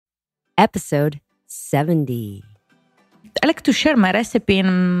episode 70. I like to share my recipe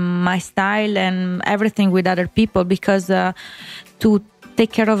and my style and everything with other people because to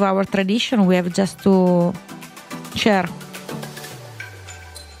take care of our tradition, we have just to share.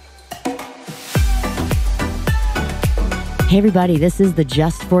 Hey everybody, this is the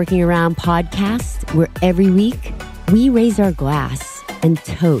Just Forking Around podcast, where every week we raise our glass and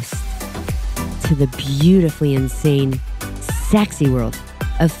toast to the beautifully insane, sexy world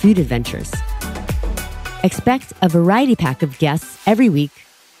of food adventures. Expect a variety pack of guests every week.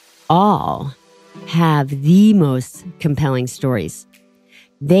 All have the most compelling stories.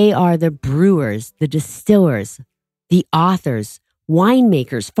 They are the brewers, the distillers, the authors,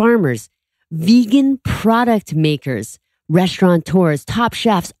 winemakers, farmers, vegan product makers, restaurateurs, top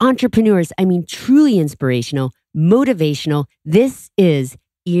chefs, entrepreneurs. I mean, truly inspirational, motivational. This is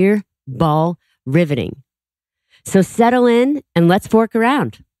ear ball riveting. So settle in and let's fork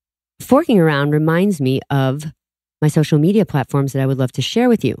around. Forking around reminds me of my social media platforms that I would love to share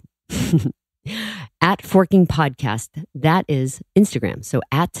with you. At Forking Podcast, that is Instagram. So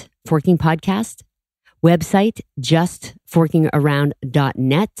at Forking Podcast, website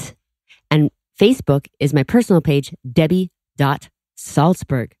justforkingaround.net, and Facebook is my personal page,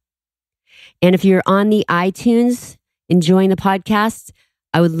 Debi.Saltzberg. And if you're on the iTunes enjoying the podcast,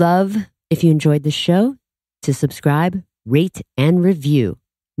 I would love, if you enjoyed the show, to subscribe, rate, and review.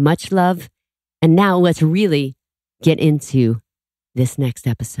 Much love. And now let's really get into this next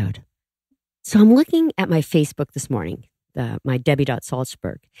episode. So I'm looking at my Facebook this morning, my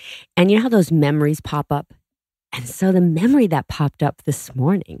Debi.Saltzberg, and you know how those memories pop up? And so the memory that popped up this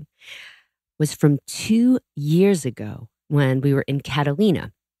morning was from 2 years ago when we were in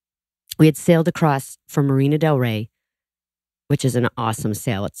Catalina. We had sailed across from Marina del Rey, which is an awesome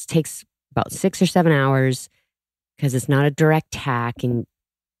sail. It takes about 6 or 7 hours because it's not a direct tack, and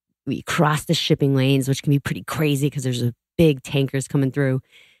we cross the shipping lanes, which can be pretty crazy because there's a big tankers coming through.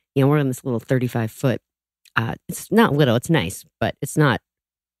 You know, we're on this little 35-foot. It's not little, it's nice, but it's not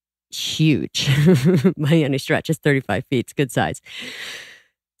huge by any stretch. It's 35 feet, it's good size.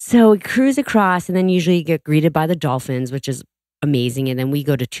 So we cruise across, and then usually you get greeted by the dolphins, which is amazing. And then we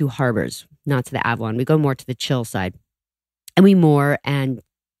go to 2 harbors, not to the Avalon. We go more to the chill side. And we moor, and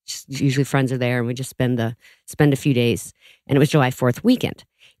usually friends are there, and we just spend a few days. And it was July 4th weekend.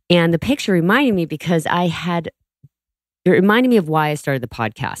 And the picture reminded me because it reminded me of why I started the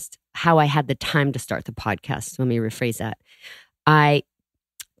podcast, how I had the time to start the podcast. Let me rephrase that.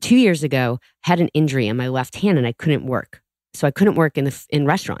 2 years ago, had an injury on my left hand, and I couldn't work. So I couldn't work in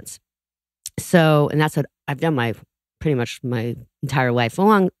restaurants. So, and that's what I've done pretty much my entire life,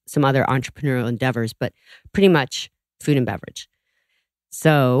 along some other entrepreneurial endeavors, but pretty much food and beverage.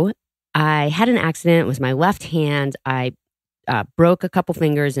 So I had an accident. It was my left hand. I broke a couple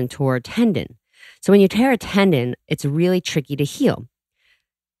fingers and tore a tendon. So when you tear a tendon, it's really tricky to heal.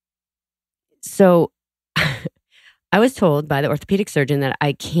 So I was told by the orthopedic surgeon that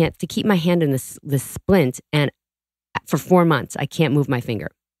I can't, to keep my hand in this splint, and for 4 months, I can't move my finger.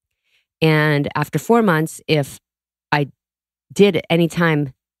 And after 4 months, if I did at any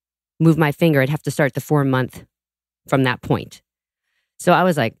time move my finger, I'd have to start the 4-month from that point. So I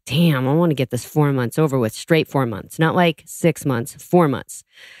was like, damn, I want to get this 4 months over with, straight 4 months, not like 6 months, 4 months.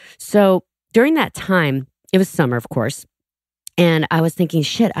 So during that time, it was summer, of course. And I was thinking,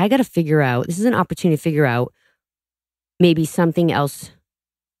 shit, I got to figure out, this is an opportunity to figure out maybe something else,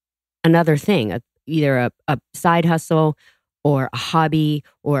 another thing, either a side hustle or a hobby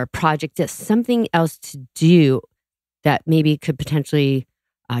or a project, just something else to do that maybe could potentially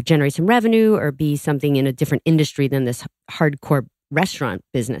generate some revenue or be something in a different industry than this hardcore restaurant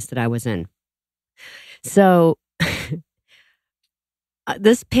business that I was in. So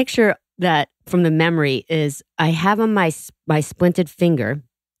this picture that from the memory is I have on my splinted finger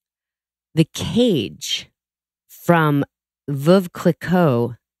the cage from Veuve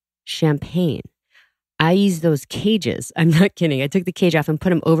Clicquot champagne. I used those cages. I'm not kidding. I took the cage off and put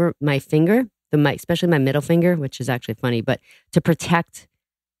them over my finger, especially my middle finger, which is actually funny, but to protect.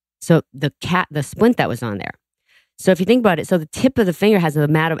 So the splint that was on there. So if you think about it, so the tip of the finger has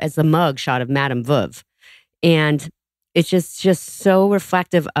the mug shot of Madame Veuve. And it's just so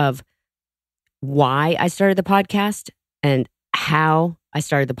reflective of why I started the podcast and how I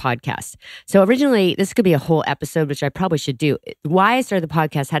started the podcast. So originally, this could be a whole episode, which I probably should do. Why I started the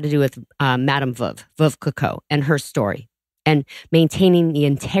podcast had to do with Madame Veuve Clicquot, and her story, and maintaining the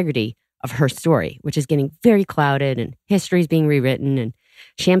integrity of her story, which is getting very clouded, and history is being rewritten, and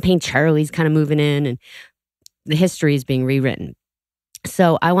Champagne Charlie's kind of moving in, and the history is being rewritten.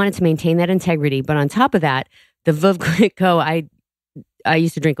 So I wanted to maintain that integrity. But on top of that, the Veuve Clicquot, I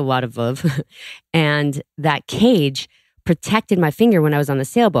used to drink a lot of Veuve, and that cage protected my finger when I was on the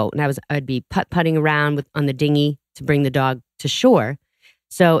sailboat, and I'd be putting around on the dinghy to bring the dog to shore.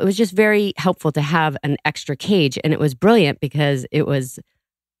 So it was just very helpful to have an extra cage, and it was brilliant because it was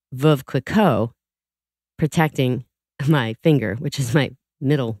Veuve Clicquot protecting my finger, which is my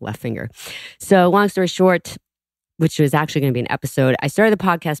middle left finger. So long story short, which was actually going to be an episode, I started the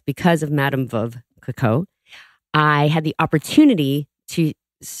podcast because of Madame Veuve Clicquot. I had the opportunity to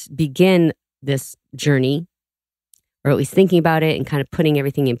begin this journey, or at least thinking about it and kind of putting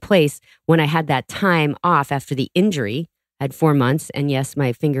everything in place when I had that time off after the injury. I had 4 months, and yes,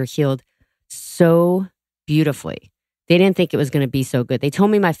 my finger healed so beautifully. They didn't think it was going to be so good. They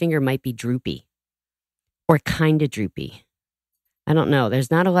told me my finger might be droopy or kind of droopy. I don't know. There's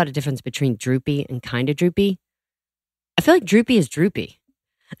not a lot of difference between droopy and kind of droopy. I feel like droopy is droopy.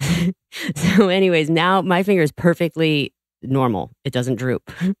 So anyways, now my finger is perfectly normal. It doesn't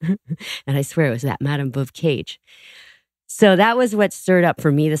droop. And I swear it was that Madame Veuve cage. So that was what stirred up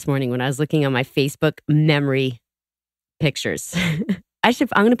for me this morning when I was looking on my Facebook memory pictures. I'm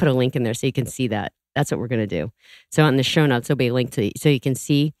going to put a link in there so you can see that. That's what we're going to do. So on the show notes, there'll be a link to so you can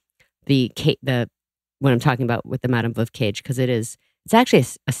see the what I'm talking about with the Madame Veuve cage, because it's actually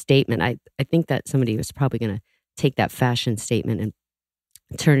a statement. I think that somebody was probably going to take that fashion statement and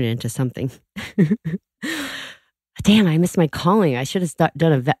turn it into something. Damn, I missed my calling. I should have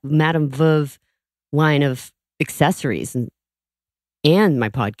done a Madame Veuve line of accessories and my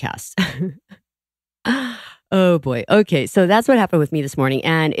podcast. Oh boy. Okay. So that's what happened with me this morning.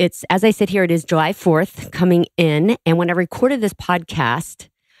 And it's, as I sit here, it is July 4th coming in. And when I recorded this podcast,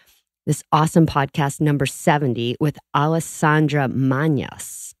 this awesome podcast number 70 with Alessandra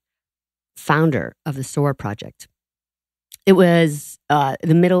Manias, founder of the Saor Project, it was the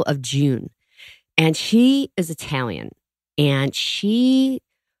middle of June. And she is Italian. And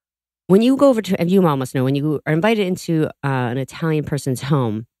when you go over to, and you almost know, when you are invited into an Italian person's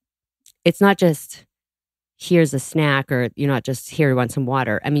home, it's not just, here's a snack, or you're not just here to want some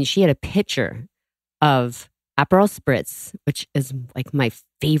water. I mean, she had a pitcher of Aperol Spritz, which is like my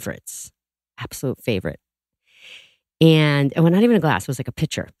favorites, absolute favorite. And well, not even a glass, it was like a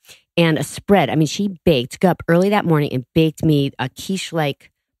pitcher. And a spread. I mean, she got up early that morning and baked me a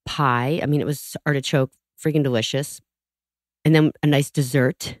quiche-like pie. I mean, it was artichoke, freaking delicious. And then a nice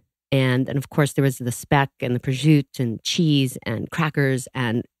dessert. And then, of course, there was the speck and the prosciutto and cheese and crackers.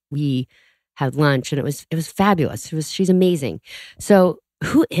 And we had lunch, and it was fabulous. She's amazing. So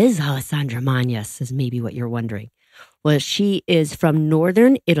who is Alessandra Manias is maybe what you're wondering. Well, she is from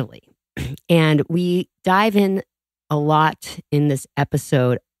northern Italy. And we dive in a lot in this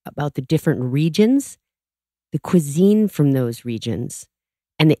episode about the different regions, the cuisine from those regions,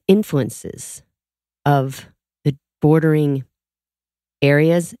 and the influences of the bordering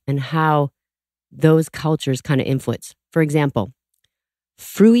areas and how those cultures kind of influence. For example,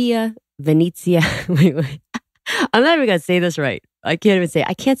 Fruia Venezia. Wait. I'm not even going to say this right. I can't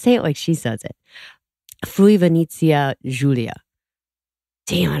say it like she says it. Fruia Venezia Giulia.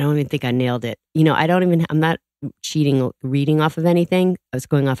 Damn, I don't even think I nailed it. I'm not cheating, reading off of anything. I was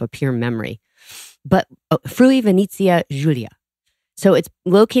going off of pure memory. But Fruia Venezia Giulia. So it's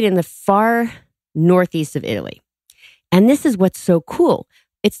located in the far northeast of Italy. And this is what's so cool.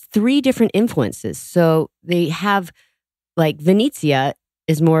 It's 3 different influences. So they have, like, Venezia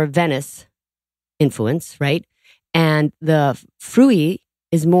is more Venice influence, right? And the Fruia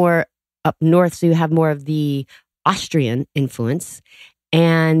is more up north, so you have more of the Austrian influence.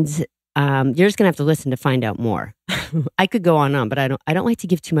 And you're just gonna have to listen to find out more. I could go on, but I don't like to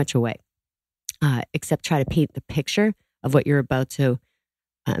give too much away, except try to paint the picture of what you're about to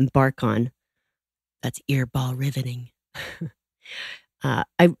embark on. That's earball riveting.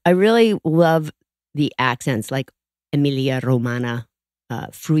 I really love the accents, like Emilia Romana,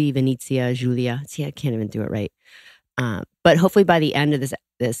 Fruia Venezia Giulia. See, I can't even do it right. But hopefully by the end of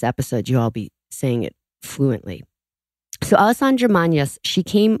this episode, you'll all be saying it fluently. So Alessandra Manias, she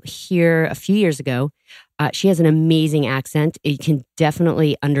came here a few years ago. She has an amazing accent. You can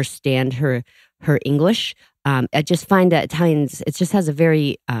definitely understand her English. I just find that Italians, it just has a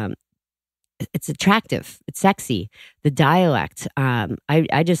very, it's attractive. It's sexy. The dialect. I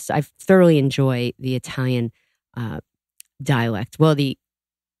thoroughly enjoy the Italian dialect. Well, the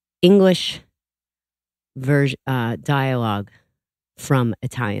English version dialogue from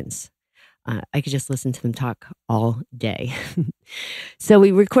Italians. I could just listen to them talk all day. So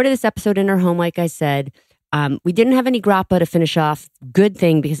we recorded this episode in our home, like I said. We didn't have any grappa to finish off. Good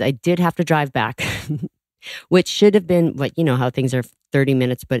thing, because I did have to drive back, which should have been, how things are 30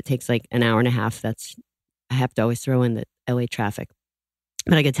 minutes, but it takes like an hour and a half. I have to always throw in the LA traffic.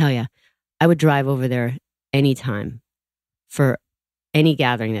 But I could tell you, I would drive over there anytime for any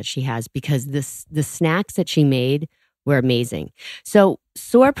gathering that she has, because the snacks that she made were amazing. So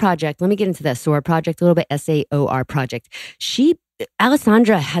Saor Project, let me get into that Saor Project a little bit, SAOR Project.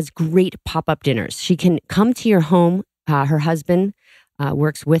 Alessandra has great pop-up dinners. She can come to your home. Her husband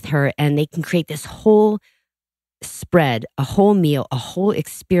works with her, and they can create this whole spread, a whole meal, a whole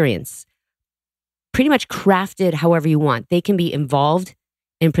experience, pretty much crafted however you want. They can be involved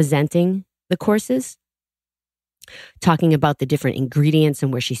in presenting the courses, talking about the different ingredients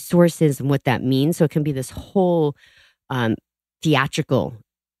and where she sources and what that means. So it can be this whole theatrical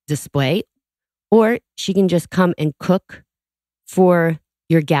display, or she can just come and cook for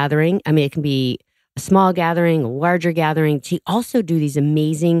your gathering. I mean, it can be a small gathering, a larger gathering. She also do these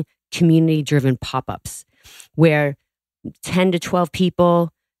amazing community-driven pop-ups where 10 to 12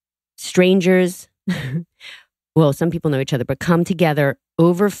 people, strangers, well, some people know each other, but come together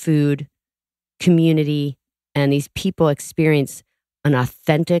over food, community, and these people experience an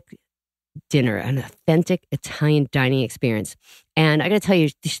authentic dinner, an authentic Italian dining experience. And I got to tell you,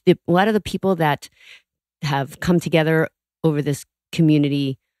 a lot of the people that have come together over this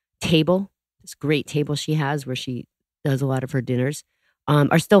community table, this great table she has where she does a lot of her dinners,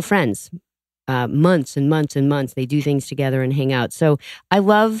 are still friends. Months and months and months, they do things together and hang out. So I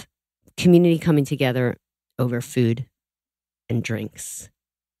love community coming together over food and drinks.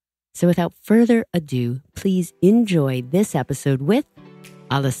 So without further ado, please enjoy this episode with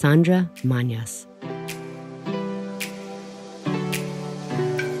Alessandra Manias.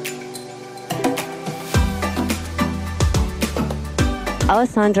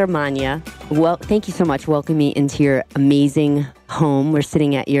 Alessandra Manias, well, thank you so much for welcoming me into your amazing home. We're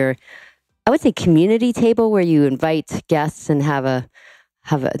sitting at your, I would say, community table where you invite guests and have a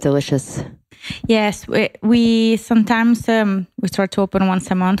delicious. Yes, we sometimes we try to open once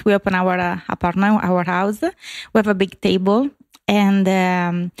a month. We open our apartment, our house. We have a big table,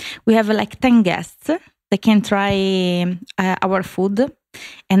 and we have like 10 guests. They can try our food,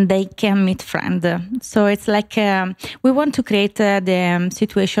 and they can meet friends. So it's like we want to create the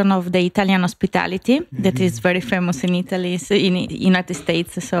situation of the Italian hospitality that is very famous in Italy, in United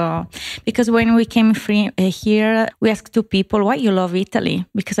States. So because when we came here, we asked two people, why you love Italy?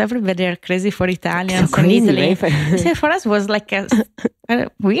 Because everybody are crazy for Italians so crazy, in Italy. Right? So for us was like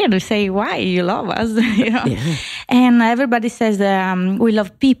weird to say why you love us, Yeah. And everybody says we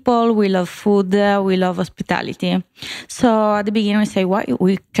love people, we love food, we love hospitality. So at the beginning we say, why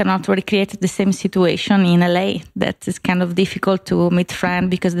we cannot recreate the same situation in LA? That is kind of difficult to meet friends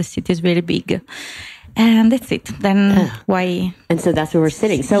because the city is very big. And that's it. Then why? And so that's where we're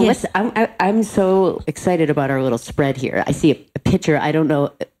sitting. So yes. I'm so excited about our little spread here. I see a picture. I don't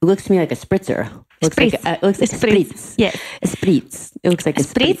know. It looks to me like a spritzer. It looks like a spritz. Yes. A spritz. It looks like a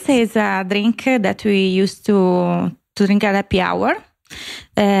spritz. Spritz is a drink that we used to drink at happy hour.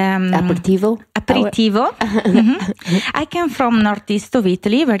 Aperitivo. Mm-hmm. I came from northeast of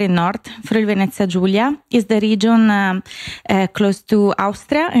Italy, very north, Friuli Venezia Giulia is the region close to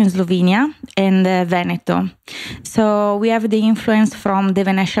Austria and Slovenia and Veneto. So we have the influence from the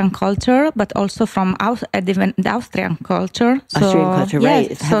Venetian culture, but also from the Austrian culture. So, Austrian culture, right?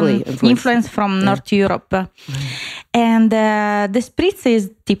 Yes, heavily influence from North Europe. Mm-hmm. And the spritz is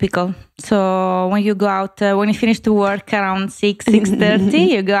typical. So when you go out, when you finish to work around 6:30,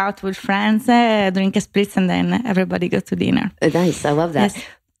 you go out with friends, drink a spritz, and then everybody goes to dinner. Nice. I love that.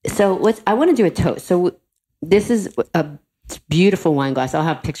 Yes. So I want to do a toast. So this is a beautiful wine glass. I'll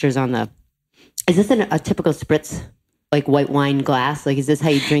have pictures on is this a typical spritz, like white wine glass? Like, is this how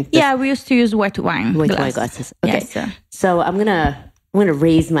you drink this? Yeah, we used to use white wine glasses. Okay. Yes. So I'm going to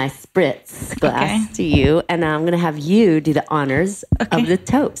raise my spritz glass to you, and I'm going to have you do the honors of the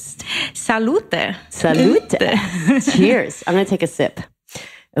toast. Salute. Salute. Cheers. I'm going to take a sip.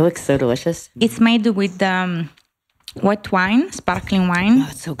 It looks so delicious. It's made with white wine, sparkling wine. Oh,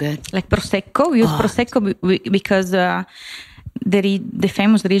 it's so good. Like Prosecco. We use Prosecco because the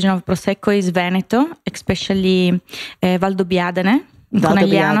famous region of Prosecco is Veneto, especially Valdobbiadene.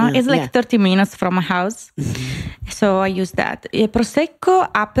 Conegliano. It's like 30 minutes from my house. Mm-hmm. So I use that. Prosecco,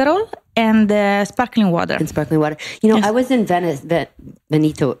 Aperol, and sparkling water. Yes. I was in Venice,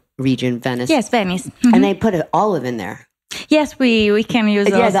 Veneto region, Venice. Yes, Venice. Mm-hmm. And they put an olive in there. Yes, we can use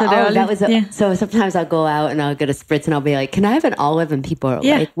also the olive. That was So sometimes I'll go out and I'll get a spritz and I'll be like, can I have an olive? And people are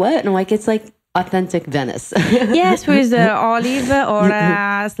like, what? And I'm like, it's like authentic Venice. Yes, with olive or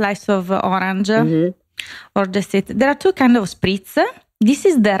a slice of orange. Mm-hmm. Or just it. There are two kinds of spritz. This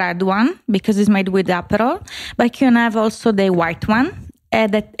is the red one because it's made with Aperol, but you can have also the white one.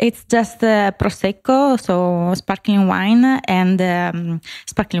 That it's just prosecco, so sparkling wine and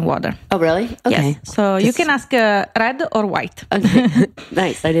sparkling water. Oh, really? Okay. Yes. So you can ask red or white. Okay.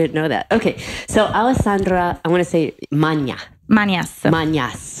 Nice. I didn't know that. Okay. So Alessandra, I want to say Manias.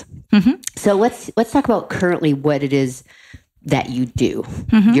 Mm-hmm. So let's talk about currently what it is that you do,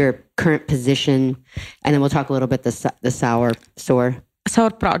 your current position, and then we'll talk a little bit the Saor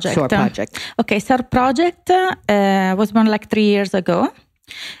Project. Saor Project. Okay, Saor Project was born like 3 years ago.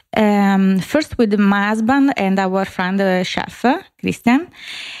 First with my husband and our friend chef, Christian.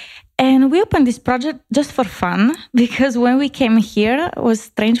 And we opened this project just for fun because when we came here, it was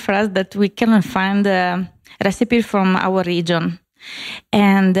strange for us that we couldn't find a recipe from our region.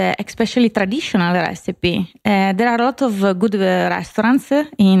 And especially traditional recipe. There are a lot of good restaurants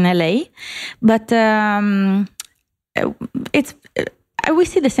in LA, but we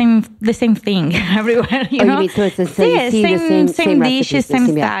see the same thing everywhere. You know? You mean so it's the same dishes, same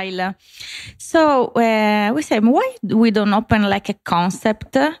style. So we said, why we don't open like a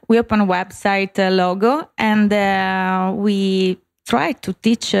concept? We open a website logo, and we try to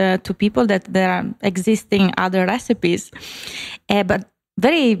teach to people that there are existing other recipes, but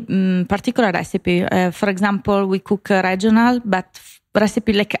very particular recipe. For example, we cook regional, but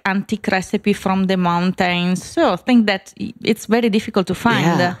recipe like antique recipe from the mountains. So I think that it's very difficult to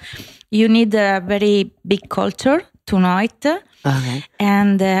find. Yeah. You need a very big culture to know it. Okay.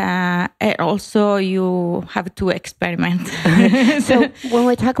 And also you have to experiment. So when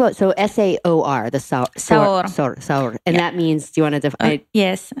we talk about, SAOR, the Saor, and that means, do you want to define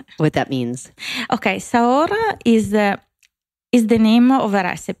yes. what that means? Okay, Saor is the name of a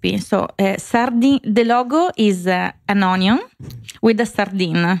recipe. So sardine, the logo is an onion with a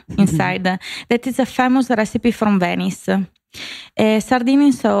sardine inside. That is a famous recipe from Venice. Sardine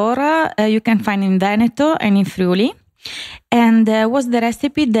in Saor you can find in Veneto and in Friuli. And was the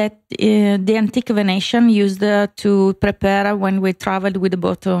recipe that the antique Venetian used to prepare when we traveled with the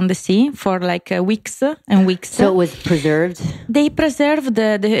boat on the sea for like weeks and weeks. So it was preserved? They preserved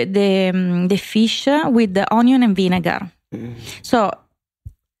the fish with the onion and vinegar. So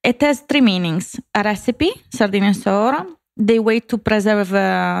it has three meanings. A recipe, sardine and Saor, the way to preserve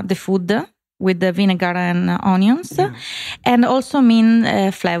the food with the vinegar and onions, and also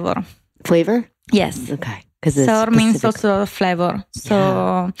mean flavor. Flavor? Yes. Okay. Saor means also flavor.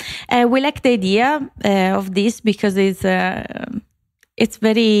 So we like the idea of this because it's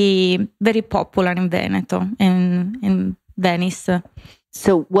very, very popular in Veneto and in Venice.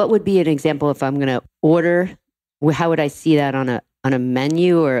 So what would be an example if I'm going to order? How would I see that on a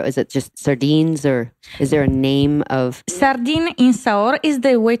menu, or is it just sardines, or is there a name of? Sardine in Saor is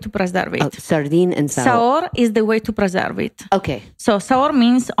the way to preserve it. Oh, sardine and Saor. Saor is the way to preserve it. Okay. So Saor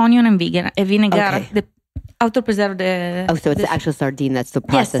means onion and vinegar. Okay. How to preserve the... Oh, so it's the actual sardine. That's the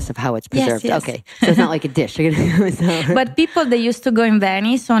process of how it's preserved. Yes. Okay. So it's not like a dish. But people, they used to go in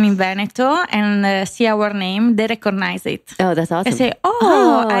Venice or in Veneto and see our name. They recognize it. Oh, that's awesome. They say,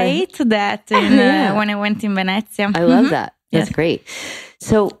 I ate that when I went in Venezia. I love that. That's great.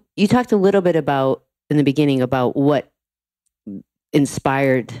 So you talked a little bit about, in the beginning, about what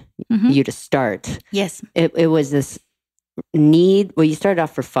inspired you to start. Yes. It was this need. Well, you started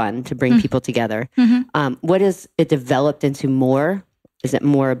off for fun to bring people together. What is it developed into more? Is it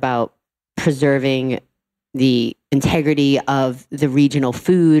more about preserving the integrity of the regional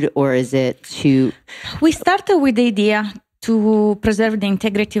food, or is it to... We started with the idea to preserve the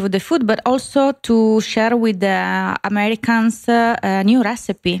integrity of the food, but also to share with the Americans a new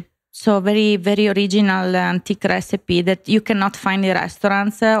recipe. So very, very original antique recipe that you cannot find in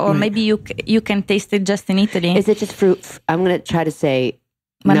restaurants, or maybe you can taste it just in Italy. Is it just fruit? I'm going to try to say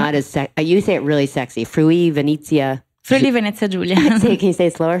not as you say it really sexy. Friuli, Venezia. Friuli, Venezia, Giulia. Can you say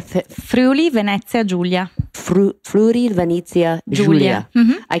it slower? Friuli, Venezia, Giulia. Friuli, Venezia, Giulia.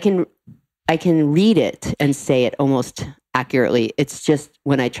 I can read it and say it almost accurately. It's just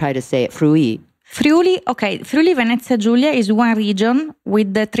when I try to say it, Friuli, Venezia, Giulia is one region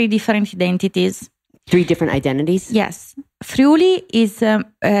with the three different identities. Three different identities? Yes. Friuli is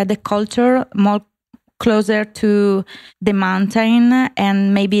the culture more closer to the mountain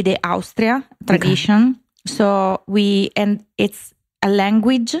and maybe the Austria tradition. So and it's a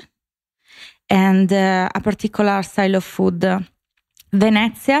language and a particular style of food.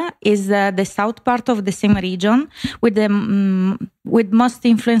 Venezia is the south part of the same region with most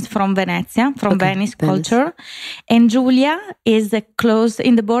influence from Venezia, from Venice culture. And Giulia is close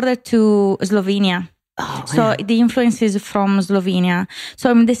in the border to Slovenia. Oh, so the influence is from Slovenia. So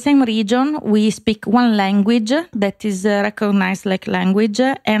in the same region, we speak one language that is recognized like language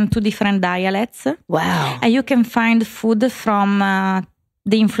and two different dialects. Wow. And you can find food from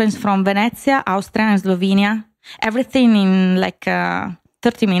the influence from Venezia, Austria, and Slovenia. Everything in like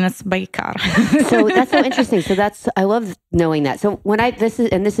 30 minutes by car. So that's so interesting. So I love knowing that. So this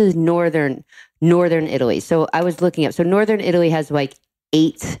is northern Italy. So I was looking up. So northern Italy has like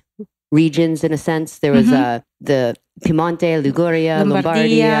 8 regions in a sense. There was the Piemonte, Liguria,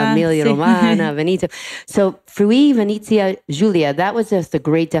 Lombardia, Emilia-Romagna, Veneto. So Friuli, Venezia, Giulia, that was just a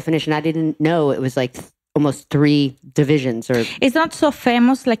great definition. I didn't know it was like almost 3 divisions. Or it's not so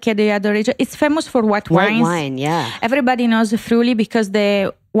famous like the other region. It's famous for white wines. White wine, yeah. Everybody knows Friuli because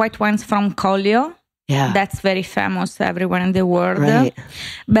the white wines from Collio. Yeah. That's very famous everywhere in the world. Right.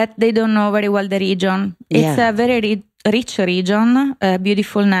 But they don't know very well the region. It's a very rich region,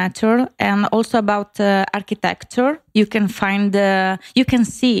 beautiful nature, and also about architecture. You can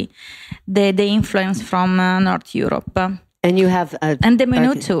see the influence from North Europe. And you have and the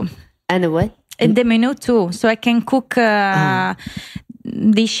menu too. And the what? And the menu too. So I can cook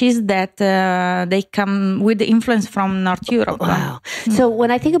dishes that they come with the influence from North Europe. Wow. So when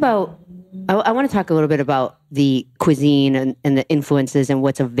I think about, I want to talk a little bit about the cuisine and the influences and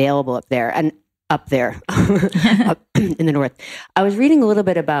what's available up there up in the north. I was reading a little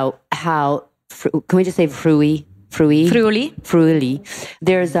bit about how, can we just say Friuli?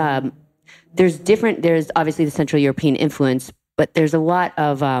 There's obviously the Central European influence, but there's a lot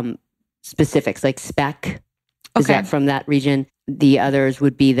of specifics like speck. Is that from that region? The others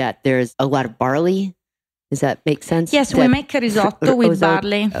would be that there's a lot of barley. Does that make sense? Yes, we make a risotto with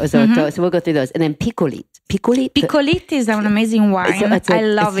barley. So we'll go through those. And then picolit. Picolit is an amazing wine. I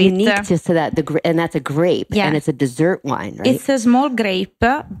love it. It's unique just to that, and that's a grape. Yeah. And it's a dessert wine, right? It's a small grape,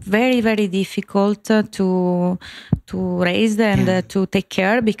 very, very difficult to raise and to take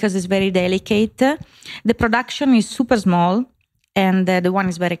care because it's very delicate. The production is super small. And the one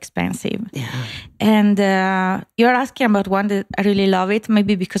is very expensive. Yeah. And you're asking about one that I really love it,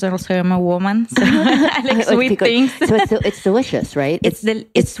 maybe because I also am a woman, so I like sweet things. So it's delicious, right? It's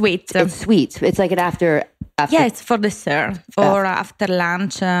sweet. It's sweet. It's like an after. Yeah, it's for dessert or after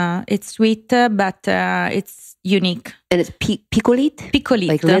lunch. It's sweet, but it's unique. And it's picolit? Picolit.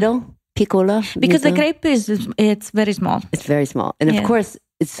 Like little? Piccola? Because the grape it's very small. It's very small. And of course,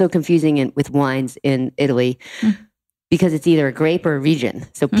 it's so confusing with wines in Italy. Because it's either a grape or a region.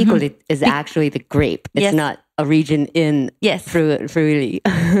 So picolit is actually the grape. It's not a region in Friuli.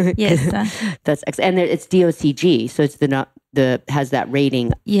 Yes. That's and it's DOCG, so it's has that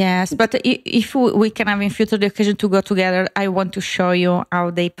rating. Yes, but if we can have in future the occasion to go together, I want to show you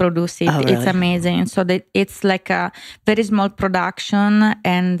how they produce it. Oh, really? It's amazing. So that it's like a very small production,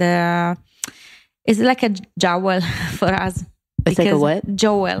 and it's like a jewel for us. It's like a what?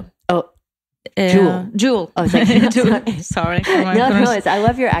 Jewel. Oh. Jewel. Oh, it's like Jewel. Sorry. I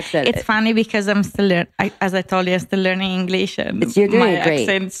love your accent. It's funny because I'm still as I told you, I'm still learning English, and you're doing my great.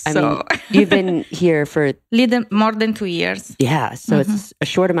 Accent, I mean, you've been here for more than 2 years. Yeah, so it's a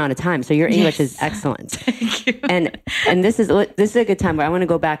short amount of time. So your English is excellent. Thank you. And this is a good time where I want to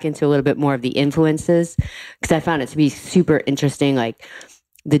go back into a little bit more of the influences because I found it to be super interesting, like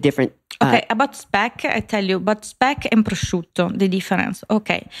the different. Okay, about speck, I tell you about speck and prosciutto, the difference.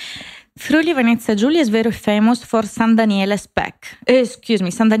 Okay. Friuli Venezia Giulia is very famous for San Daniele speck.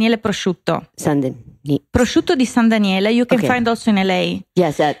 San Daniele prosciutto. Prosciutto di San Daniele you can find also in LA.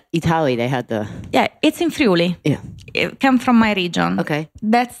 Yes, at Italy they had the... Yeah, it's in Friuli. Yeah. It comes from my region. Okay.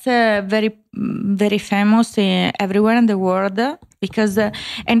 That's very, very famous everywhere in the world because,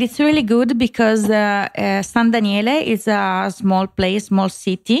 and it's really good because San Daniele is a small place, small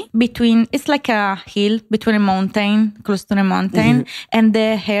city it's like a hill between a mountain, close to a mountain, and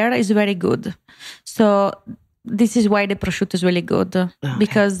the air is very good. So this is why the prosciutto is really good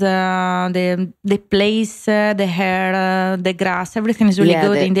because the place, the hair, the grass, everything is really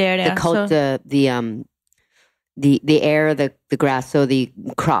good in the area. The air, the grass, so the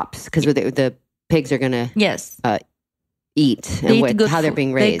crops, because the pigs are gonna eat and how they're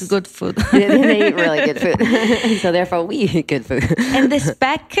being raised. They eat good food. They eat really good food. So therefore we eat good food. And the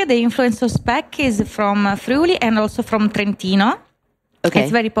speck, the influence of speck is from Friuli and also from Trentino. Okay.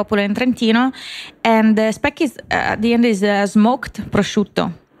 It's very popular in Trentino. And the speck is, at the end, is smoked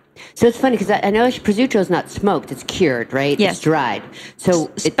prosciutto. So it's funny because I know prosciutto is not smoked; it's cured, right? Yes. It's dried. So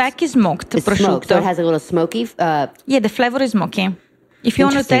speck is smoked prosciutto. Smoked, so it has a little smoky. Yeah, the flavor is smoky. If you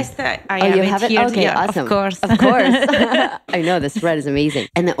want to test, I have it here. Okay, yeah, awesome. Of course. I know the spread is amazing.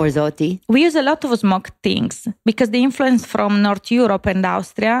 And the orzotti. We use a lot of smoked things because the influence from North Europe and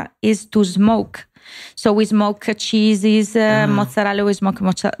Austria is to smoke. So we smoke cheeses, mozzarella, we smoke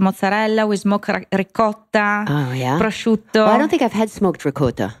mozzarella, we smoke ricotta, prosciutto. Well, I don't think I've had smoked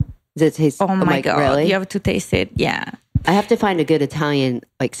ricotta. Does it taste? Oh my God, really? you have to taste it. Yeah. I have to find a good Italian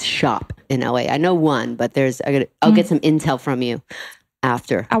like shop in LA. I know one, but I'll get some intel from you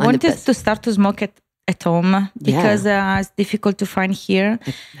after. I wanted to start to smoke at home because it's difficult to find here.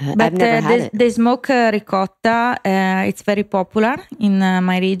 But I've never had it. The smoke ricotta, it's very popular in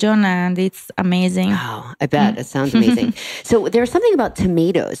my region, and it's amazing. Oh, I bet. It sounds amazing. So there's something about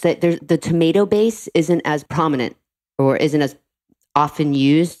tomatoes that the tomato base isn't as prominent or isn't as often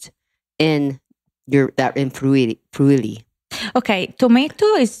used in Friuli. Okay, tomato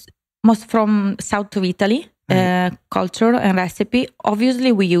is most from south of Italy. Culture and recipe.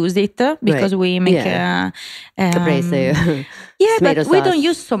 Obviously, we use it because we make caprese. But sauce. we don't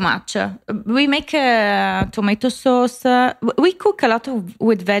use so much. We make tomato sauce. We cook a lot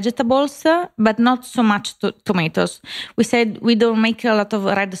with vegetables, but not so much tomatoes. We said we don't make a lot of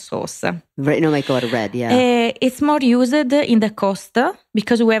red sauce. Right, no, make a lot of red. Yeah, it's more used in the coast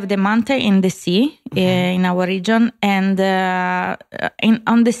because we have the mountain and the sea in our region, and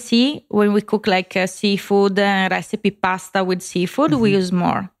on the sea when we cook like seafood recipe pasta with seafood, we use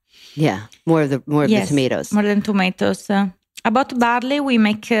more. Yeah, more of the tomatoes. More than tomatoes. About barley, we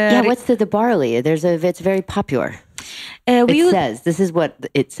make. What's the barley? It's very popular. This is what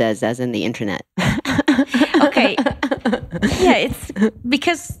it says, as in the internet. Okay. It's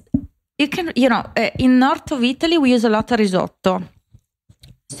because you can, in north of Italy, we use a lot of risotto.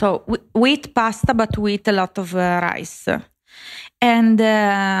 So we eat pasta, but we eat a lot of rice. And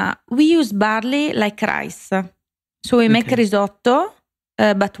we use barley like rice. So we make risotto,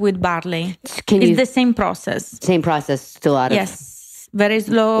 but with barley. It's the same process. Same process, still out of... Yes, very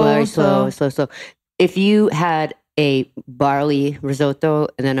slow. Very slow. If you had a barley risotto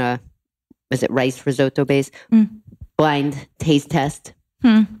and then was it rice risotto base, blind taste test,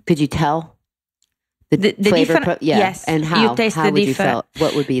 could you tell the flavor? Yes. And how? You taste how the would you difference. feel?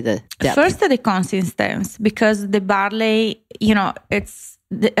 What would be the depth? First, the consistency, because the barley,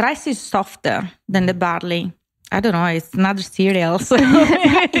 the rice is softer than the barley. I don't know, it's another cereal. So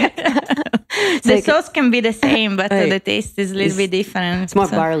the sauce can be the same, but the taste is a little bit different. It's more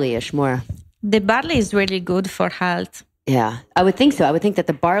barley-ish, more. The barley is really good for health. Yeah, I would think so. I would think that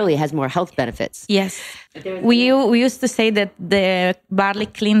the barley has more health benefits. Yes. We used to say that the barley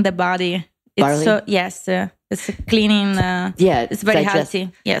clean the body. Barley? It's a cleaning. It's very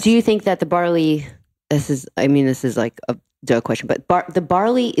healthy. Yes. Do you think that the barley? This is like a joke question, but the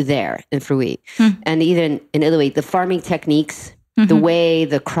barley there in Friuli and even in Italy, the farming techniques, the way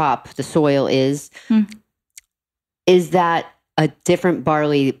the soil is that a different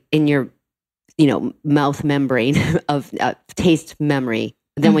barley in your, mouth membrane of taste memory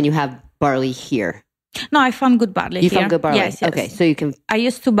than when you have barley here? No, I found good barley. You found good barley? Yes. Okay, so you can... I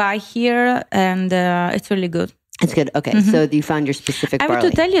used to buy here and it's really good. It's good. Okay, so you found your specific barley. I have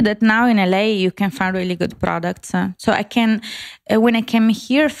to tell you that now in LA, you can find really good products. So I can, when I came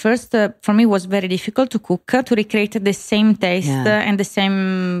here first, for me, it was very difficult to cook, to recreate the same taste and the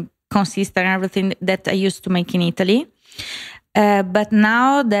same consistency and everything that I used to make in Italy. But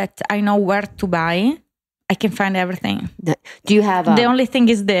now that I know where to buy, I can find everything. Do you have... the only thing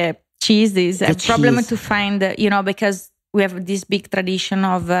is the cheese is a problem to find, because we have this big tradition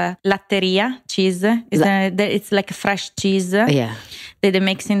of latteria cheese. It's like a fresh cheese that they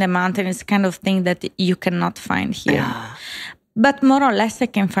mix in the mountain. It's kind of thing that you cannot find here. But more or less, I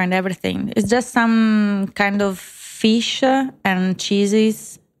can find everything. It's just some kind of fish and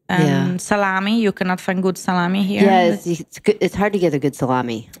cheeses and salami. You cannot find good salami here. Yeah, it's hard to get a good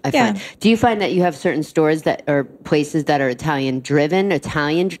salami, I find. Do you find that you have certain stores that are places that are Italian-driven,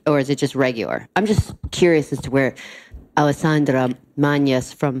 or is it just regular? I'm just curious as to where Alessandra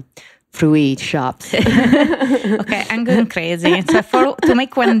Manias from Friuli shops. Okay, I'm going crazy. So to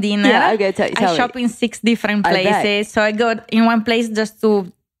make one dinner, I shop in 6 different places. So I go in one place just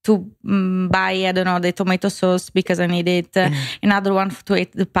to buy, I don't know, the tomato sauce because I need it. Another one to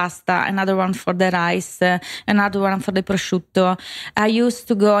eat the pasta. Another one for the rice. Another one for the prosciutto. I used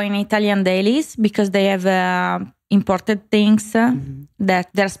to go in Italian delis because they have imported things that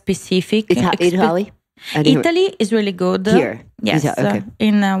they're specific. Italy? Italy is really good. Here? Yes. Okay.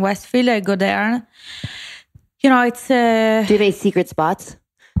 In Westfield, I go there. It's... Do you have any secret spots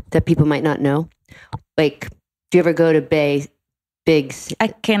that people might not know? Like, do you ever go to Biggs?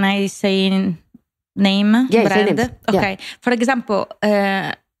 Can I say name? Yeah, brand? say names. Okay. For example,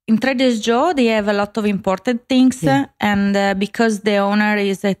 in Trader Joe, they have a lot of imported things. And because the owner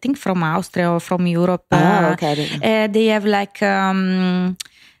is, I think, from Austria or from Europe. They have like...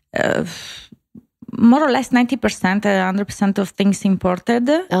 more or less 90%, 100% of things imported.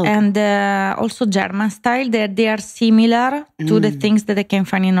 And also German style. They are similar to the things that I can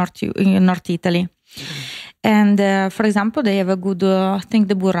find in North Italy. And for example, they have a good, I think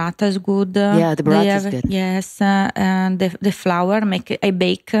the burrata is good. Yeah, the burrata is good. Yes, and the flour, I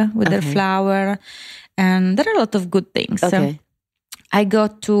bake with their flour. And there are a lot of good things. Okay. I go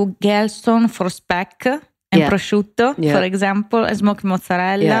to Gelson for speck and prosciutto, for example, and smoked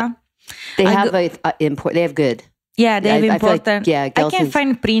mozzarella. Yeah. They have good. Yeah, they have important. I can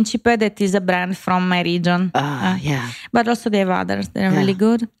find Principe, that is a brand from my region. But also they have others. They're really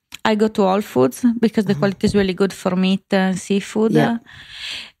good. I go to All Foods because the quality is really good for meat and seafood. Yeah.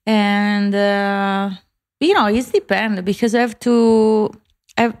 And, it depends because I have to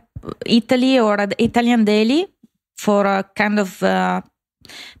have Italy or the Italian deli for a kind of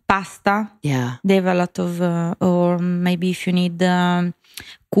pasta. Yeah. They have a lot of, or maybe if you need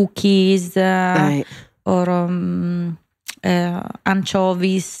cookies or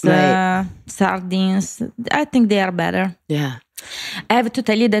anchovies, sardines, I think they are better. Yeah. I have to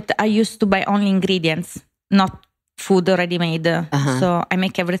tell you that I used to buy only ingredients, not food already made. So I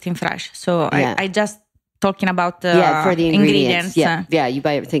make everything fresh. So I just talking about for the ingredients. Yeah, you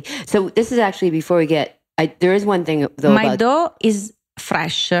buy everything. So this is actually before we get. There is one thing though. My dough is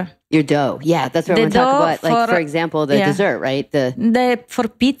fresh. Your dough, yeah, that's what I want to talk about. Like for example, the dessert, right? The for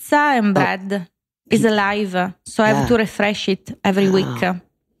pizza and bread is alive, so I have to refresh it every week.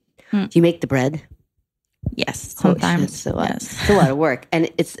 Do you make the bread? Yes, sometimes. It's a lot of work, and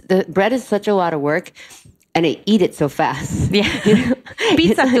the bread is such a lot of work, and I eat it so fast. Yeah,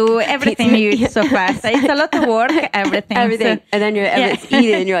 pizza too. Everything you eat so fast. It's a lot of work. Everything, and then it's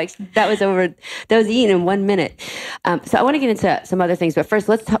eaten, and you're like, that was eaten in 1 minute. So I want to get into some other things, but first,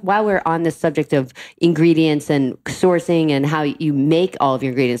 while we're on this subject of ingredients and sourcing and how you make all of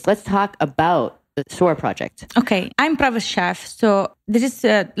your ingredients, let's talk about the Saor Project. Okay, I'm private chef, so this is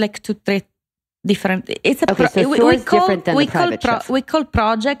like 2-3 different. It's a different than the private chef. We call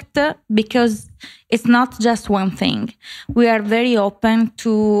project because it's not just one thing. We are very open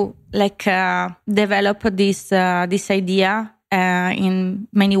to develop this idea in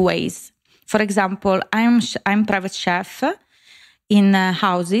many ways. For example, I'm private chef in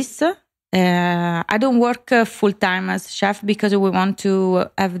houses. I don't work full time as chef because we want to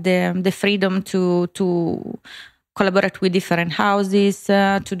have the freedom to collaborate with different houses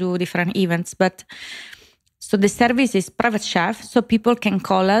to do different events. But so the service is private chef, so people can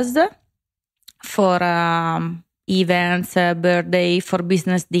call us for events, birthday, for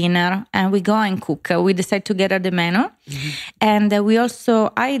business dinner, and we go and cook. We decide together the menu. And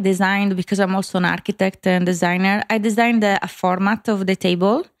I designed, because I'm also an architect and designer, I designed a format of the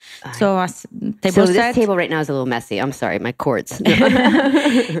table. So this table right now is a little messy. I'm sorry, my cords.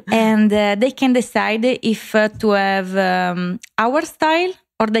 And they can decide if to have our style,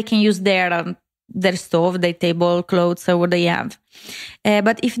 or they can use their stove, their table, clothes, or what they have.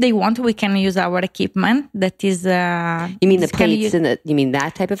 But if they want, we can use our equipment. That is, you mean the plates you mean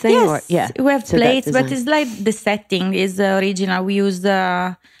that type of thing? Yes, we have plates, but it's like the setting is original. We use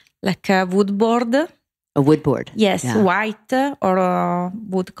like a wood board. A wood board. Yes, white or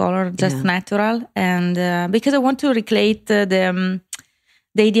wood color, just natural. And because I want to recreate the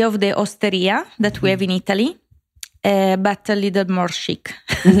idea of the osteria that we have in Italy. But a little more chic.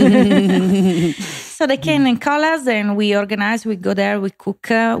 So they can call us and we organize, we go there, we cook,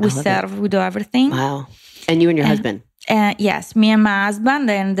 we serve, we do everything. Wow. And you and your husband? Yes, me and my husband.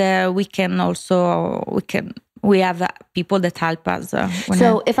 And we have people that help us.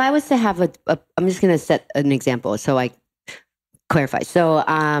 So if I was to have I'm just going to set an example so I clarify. So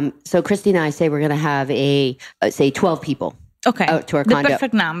Christy and I say we're going to have say 12 people. Okay, to our condo. The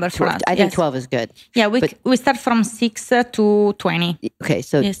perfect number for us. I think 12 is good. Yeah, we start from 6 to 20. Okay,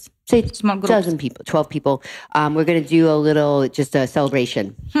 so say small groups. 12 people. We're going to do just a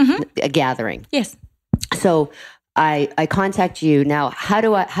celebration, a gathering. Yes. So I contact you now. How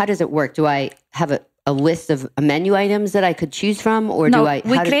does it work? Do I have a list of menu items that I could choose from, or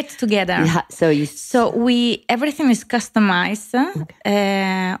we create together. Everything is customized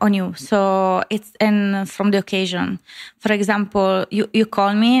on you. So it's from the occasion. For example, you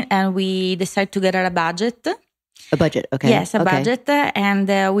call me and we decide together a budget. A budget, okay. Yes, budget,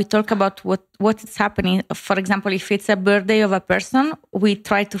 and we talk about what is happening. For example, if it's a birthday of a person, we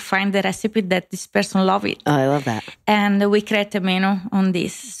try to find the recipe that this person loves it. Oh, I love that. And we create a menu on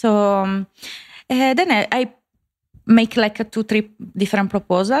this. So. Then I make like 2-3 different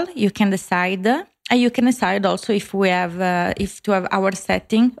proposals. You can decide. You can decide also if we have if to have our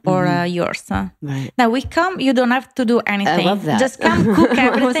setting or yours. Right. Now we come. You don't have to do anything. I love that. Just come cook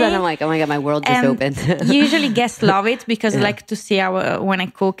everything. All of a sudden I'm like, oh my god, my world just opened. Usually guests love it because like to see when I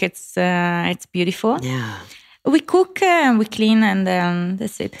cook, it's beautiful. Yeah. We cook and we clean, and then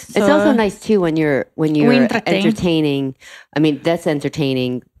that's it. So it's also nice too when you're entertaining. I mean, that's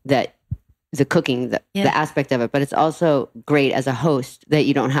entertaining, that the cooking, the aspect of it, but it's also great as a host that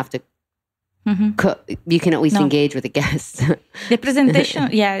you don't have to cook. You can at least engage with the guests. The presentation,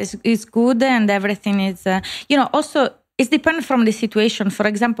 is good, and everything is. Also it's dependent from the situation. For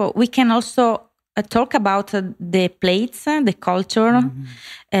example, we can also talk about the plates, the culture,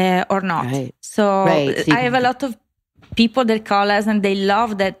 or not. Right. So I have a lot of people that call us and they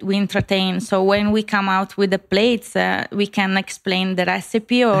love that we entertain. So when we come out with the plates, we can explain the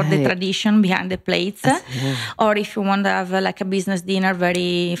recipe or the tradition behind the plates. Or if you want to have like a business dinner,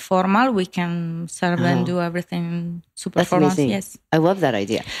 very formal, we can serve and do everything super formal. Amazing. Yes, I love that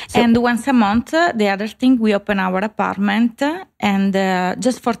idea. And once a month, the other thing, we open our apartment and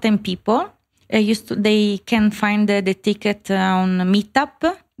just for 10 people. They can find the ticket on Meetup.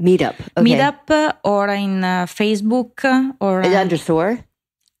 Okay. Meetup or in Facebook or under Saor?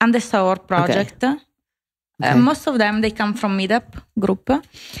 And the Saor Project. Okay. Most of them, they come from Meetup group.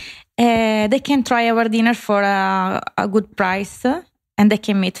 They can try our dinner for a good price and they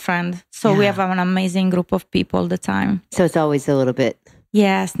can meet friends. So we have an amazing group of people all the time. So it's always a little bit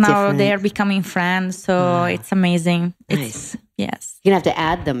Yes, now different. they are becoming friends. So it's amazing. Nice. Yes. You're going to have to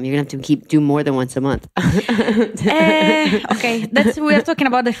add them. You're going to have to do more than once a month. Okay, we are talking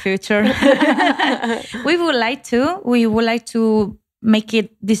about the future. We would like to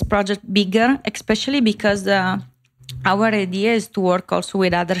make this project bigger, especially because our idea is to work also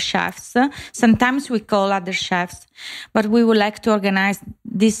with other chefs. Sometimes we call other chefs, but we would like to organize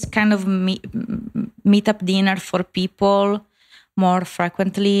this kind of meetup dinner for people more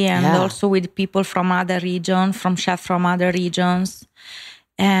frequently, and also with people from other regions, from chefs from other regions.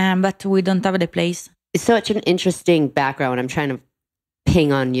 But we don't have the place. It's such an interesting background. I'm trying to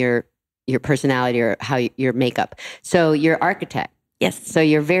ping on your personality or your makeup. So you're architect. Yes. So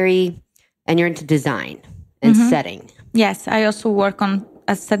you're you're into design and setting. Yes, I also work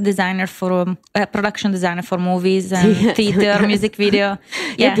as set designer for production designer for movies and theater, music video.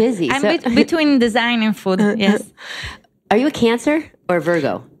 You're busy. I'm between design and food. Yes. Are you a Cancer or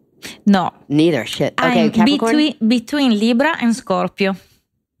Virgo? No. Neither. Shit. Okay, I'm Capricorn? between Libra and Scorpio.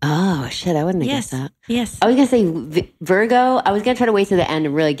 Oh, shit. I wouldn't have guessed that. Yes. I was going to say Virgo. I was going to try to wait to the end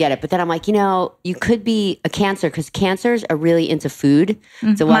and really get it. But then I'm like, you could be a Cancer because Cancers are really into food.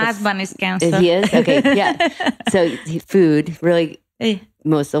 So my husband is Cancer. He is? Okay, yeah. So food, really, a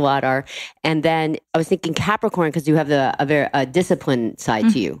lot are. And then I was thinking Capricorn because you have a very disciplined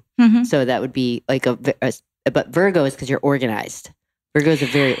side to you. So that would be like but Virgo is because you're organized. Virgos are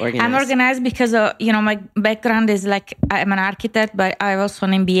very organized. I'm organized because, my background is like, I'm an architect, but I have also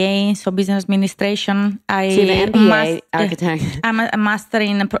an MBA, so business administration. So you have an MBA, architect. I'm a master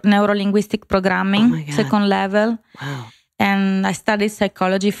in neuro-linguistic programming, second level. Wow. And I studied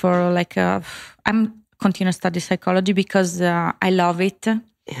psychology for I'm continuing to study psychology because I love it.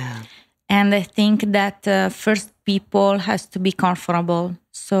 Yeah. And I think that first people has to be comfortable.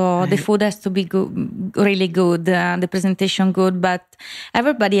 So the food has to be good, really good, the presentation good, but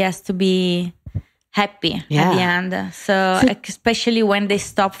everybody has to be happy at the end. So especially when they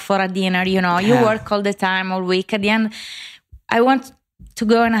stop for a dinner, you work all the time, all week. At the end, I want to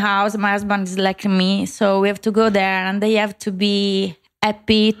go in a house. My husband is like me, so we have to go there and they have to be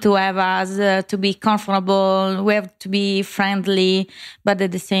happy to have us, to be comfortable. We have to be friendly, but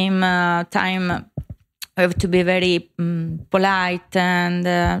at the same time, we have to be very polite.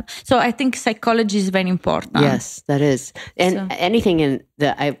 And so I think psychology is very important. Yes, that is. And anything in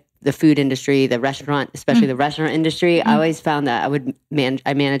the food industry, the restaurant, especially the restaurant industry, I always found that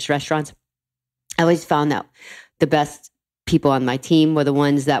I managed restaurants. I always found that the best people on my team were the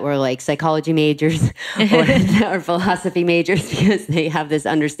ones that were like psychology majors or philosophy majors because they have this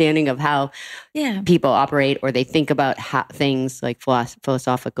understanding of how people operate or they think about things like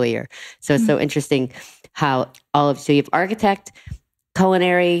philosophically. So it's so interesting how so you have architect,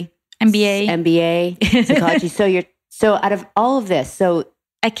 culinary, MBA, psychology. So out of all of this, so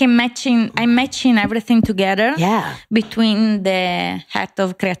I'm matching everything together between the head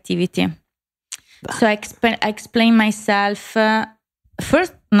of creativity. So I explain myself.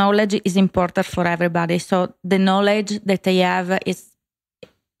 First, knowledge is important for everybody. So the knowledge that I have is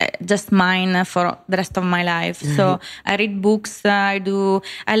just mine for the rest of my life. Mm-hmm. So I read books. I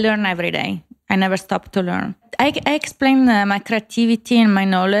learn every day. I never stop to learn. I explain my creativity and my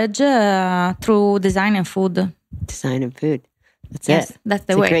knowledge through design and food. Design and food. That's it. That's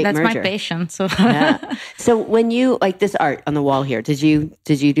the way. That's merger. My passion. So, So when you like this art on the wall here, did you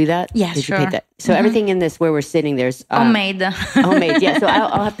do that? Yeah, did sure. you paint that? So everything in this where we're sitting, there's homemade. Homemade. Yeah. So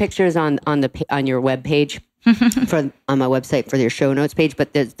I'll have pictures on your webpage. on my website for your show notes page,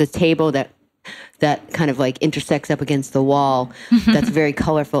 but there's the table that kind of like intersects up against the wall. That's very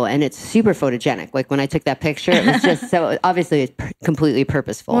colorful and it's super photogenic. Like when I took that picture, it was just so obviously it's completely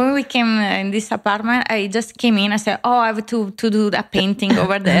purposeful. When we came in this apartment, I just came in. I said, "Oh, I have to do a painting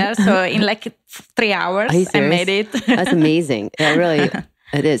over there." So in like 3 hours, I made it. That's amazing.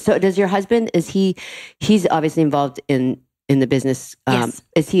 It is. So does your husband? He's obviously involved in the business. Yes.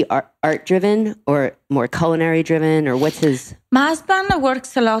 Is he art driven or more culinary driven, or what's his? My husband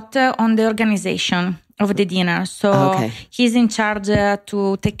works a lot on the organization of the dinner. So he's in charge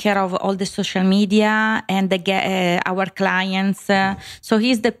to take care of all the social media and our clients. So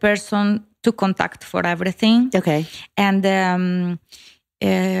he's the person to contact for everything. Okay. And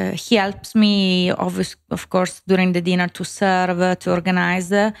he helps me, of course, during the dinner to serve, to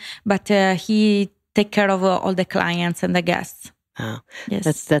organize. But he take care of all the clients and the guests. Oh,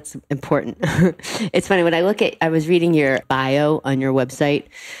 yes. That's important. It's funny when I was reading your bio on your website.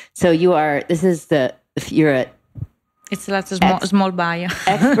 So it's like a small bio.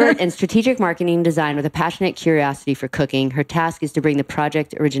 Expert in strategic marketing design with a passionate curiosity for cooking. Her task is to bring the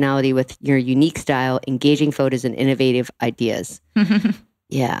project originality with your unique style, engaging photos, and innovative ideas.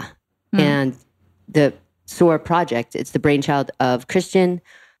 Yeah. And the Saor Project, it's the brainchild of Christian.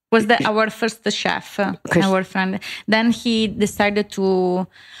 Was our first chef, our friend. Then he decided to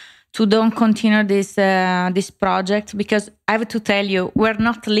don't continue this project because I have to tell you, we're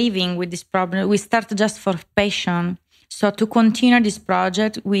not living with this problem. We start just for passion. So to continue this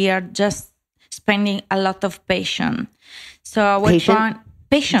project, we are just spending a lot of passion. So Passion.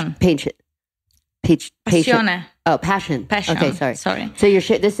 Oh, passion. Okay, sorry. So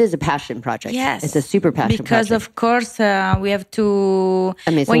this is a passion project. Yes, it's a super passion project. Because of course we have to.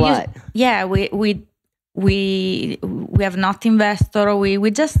 I mean, it's a lot. We have not investor. We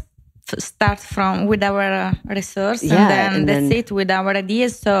just start with our resource and then that's it with our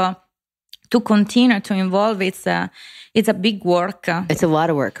ideas. So to continue to involve, it's a big work. It's a lot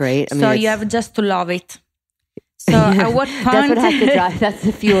of work, right? I mean, you have just to love it. So at what point? That's what has to drive. That's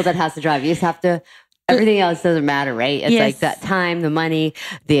the fuel that has to drive. You just have to. Everything else doesn't matter, right? It's like that time, the money,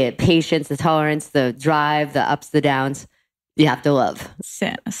 the patience, the tolerance, the drive, the ups, the downs. You have to love.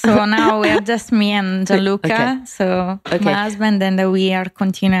 So now we are just me and Gianluca. So my husband, and we are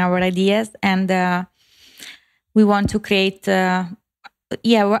continuing our ideas, and we want to create. Our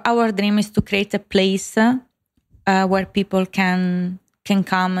dream is to create a place where people can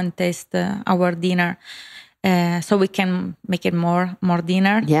come and taste our dinner. So we can make it more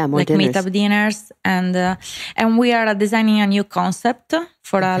dinner, more like dinners. Meetup dinners, and we are designing a new concept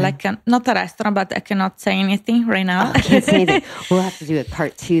for not a restaurant, but I cannot say anything right now. I can't say anything. We'll have to do it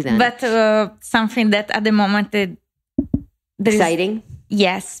part 2 then. But something that at the moment exciting.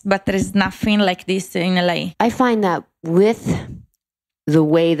 Yes, but there is nothing like this in LA. I find that with the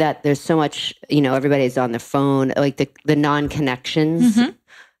way that there's so much, everybody's on the phone, like the non-connections. Mm-hmm.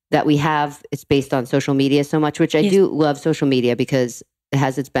 That we have, it's based on social media so much, which I do love social media because it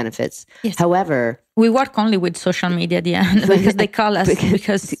has its benefits. Yes. However, we work only with social media because they call us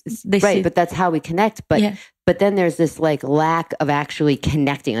because they see. But that's how we connect. But then there's this like lack of actually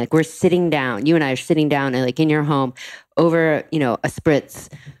connecting. Like we're sitting down, you and I are sitting down and like in your home over, a spritz,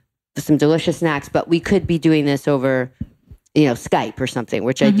 some delicious snacks, but we could be doing this over, Skype or something,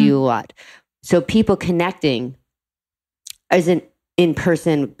 which I do a lot. So people connecting isn't in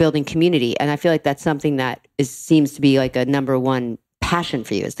person, building community. And I feel like that's something that seems to be like a number one passion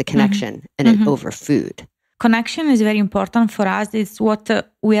for you is the connection and it over food. Connection is very important for us. It's what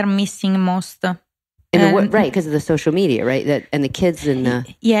we are missing most. Right, because of the social media, right? And the kids and the...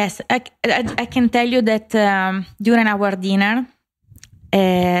 Yes, I can tell you that during our dinner,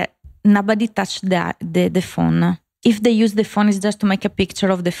 nobody touched the phone. If they use the phone, it's just to make a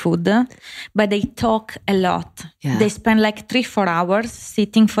picture of the food, but they talk a lot. Yeah. They spend like 3-4 hours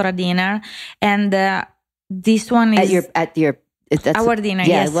sitting for a dinner, and this one is our dinner.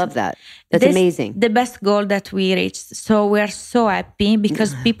 Yeah, yes. I love that. That's amazing. The best goal that we reached. So we are so happy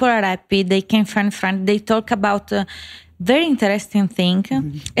because people are happy. They can find friends. They talk about very interesting thing.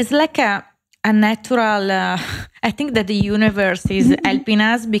 Mm-hmm. It's like a natural, I think that the universe is helping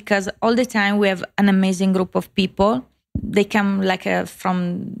us because all the time we have an amazing group of people. They come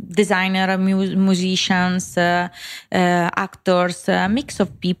from designer, musicians, actors, a mix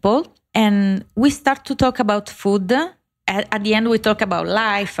of people. And we start to talk about food. At the end, we talk about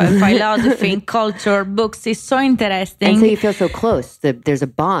life, philosophy, culture, books. It's so interesting. And so you feel so close. There's a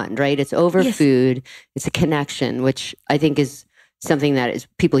bond, right? It's over food. It's a connection, which I think is something that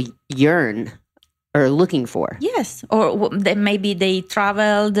people yearn or looking for. Yes. Or maybe they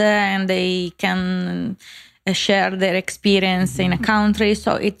traveled and they can share their experience in a country.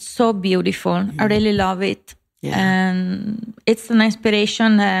 So it's so beautiful. I really love it. Yeah. And it's an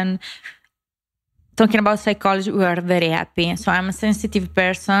inspiration. And talking about psychology, we are very happy. So I'm a sensitive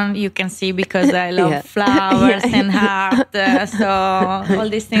person. You can see because I love flowers and heart. So all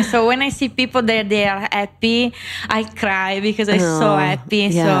these things. So when I see people there, they are happy. I cry because I'm so happy.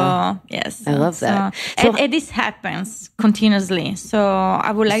 Yeah. So yes, I love that. And this happens continuously. So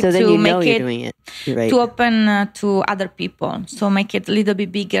I would like to make it, doing it. Right. To open to other people. So make it a little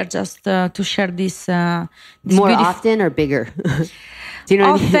bit bigger, just to share this. More often or bigger? Do you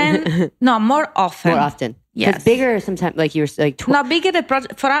know often? What I mean? No, more often. More often. Yes. Bigger sometimes, like you were like... No, bigger the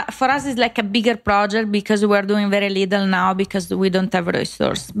project. For us, it's like a bigger project because we're doing very little now because we don't have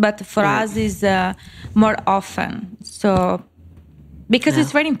resources. But for us, it's more often. So, because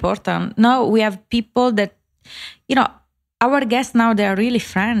it's very important. Now we have people that, our guests now, they are really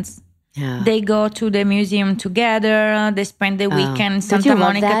friends. Yeah. They go to the museum together. They spend the weekend in Santa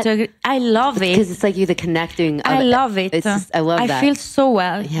Monica. I love it because it's like the connecting. I love it. I love that. I feel so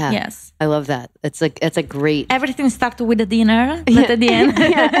well. Yeah. Yes, I love that. It's a great. Everything starts with a dinner, but at the end,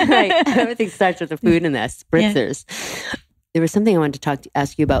 right. Everything starts with the food and the spritzers. Yeah. There was something I wanted to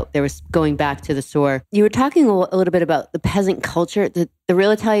ask you about. There was going back to the Saor. You were talking a little bit about the peasant culture. The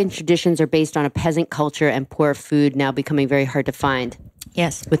real Italian traditions are based on a peasant culture and poor food now becoming very hard to find.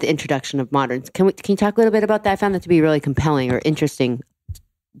 Yes. With the introduction of moderns. Can you talk a little bit about that? I found that to be a really compelling or interesting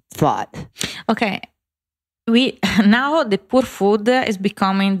thought. Okay. Now the poor food is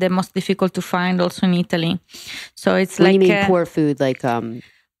becoming the most difficult to find also in Italy. So it's what do you mean poor food? Like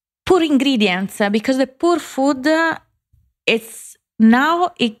poor ingredients, because the poor food it's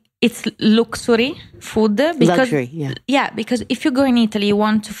luxury food. Because, luxury, yeah. Yeah, because if you go in Italy, you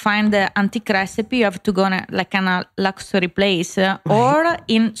want to find the antique recipe, you have to go in a luxury place or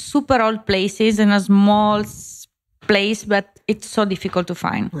in super old places in a small place, but it's so difficult to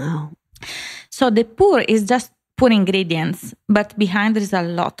find. Wow. So the poor is just poor ingredients, but behind there is a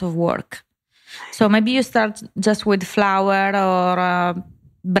lot of work. So maybe you start just with flour or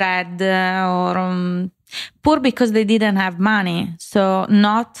bread or... poor because they didn't have money, so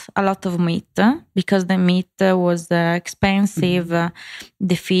not a lot of meat because the meat was expensive,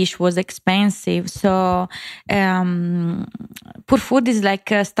 the fish was expensive. So poor food is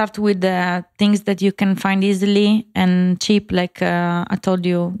like start with things that you can find easily and cheap, like I told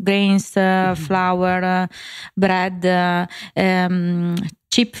you, grains, flour, bread,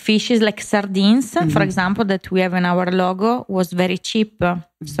 cheap fishes like sardines, for example, that we have in our logo was very cheap.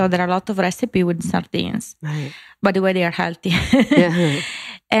 So there are a lot of recipes with sardines. Right. By the way, they are healthy. Yeah.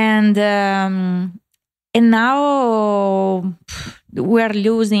 And now we are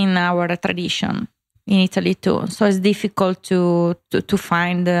losing our tradition in Italy too. So it's difficult to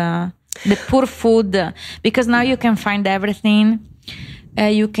find the poor food because now you can find everything.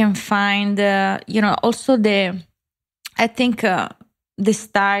 You can find, also I think the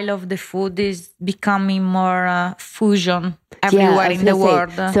style of the food is becoming more fusion everywhere in the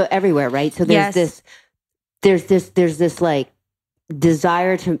world. So everywhere, right? So there's this like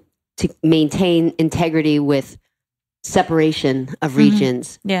desire to maintain integrity with separation of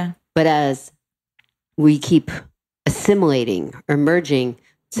regions. Yeah. But as we keep assimilating or merging,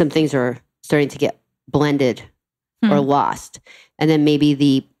 some things are starting to get blended or lost. And then maybe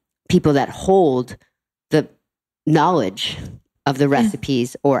the people that hold the knowledge of the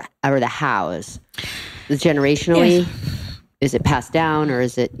recipes or the hows, generationally, is it passed down or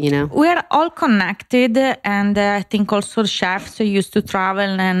is it, We are all connected, and I think also chefs used to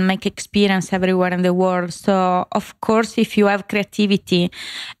travel and make experience everywhere in the world. So, of course, if you have creativity,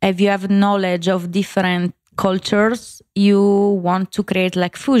 if you have knowledge of different cultures, you want to create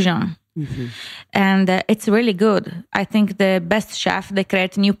like fusion. Mm-hmm. And it's really good. I think the best chef, they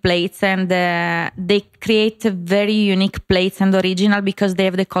create new plates and they create very unique plates and original because they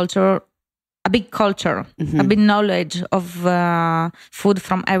have the culture, a big culture, a big knowledge of food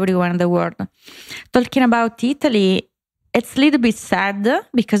from everywhere in the world. Talking about Italy, it's a little bit sad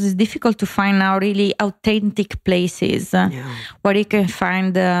because it's difficult to find now really authentic places where you can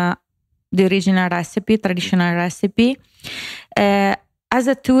find the original recipe, traditional recipe. As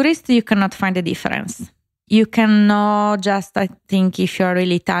a tourist, you cannot find the difference. You can know just, I think, if you're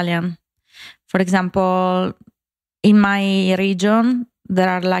really Italian. For example, in my region, there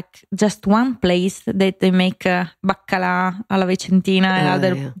are like just one place that they make baccalà alla vicentina and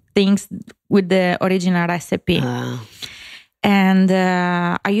other things with the original recipe. And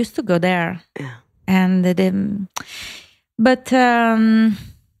I used to go there. Yeah. And but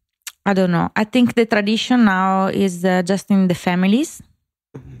I don't know. I think the tradition now is just in the families.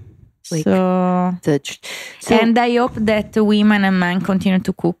 Like so and I hope that women and men continue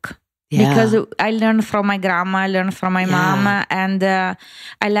to cook. Yeah. Because I learned from my grandma, I learned from my mom, and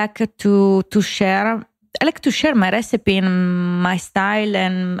I like to share. I like to share my recipe and my style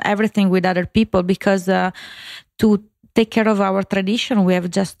and everything with other people, because to take care of our tradition, we have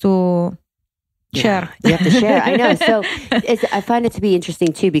just to share. You have to share. I know. So I find it to be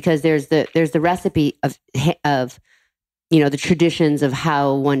interesting too, because there's the recipe of the traditions of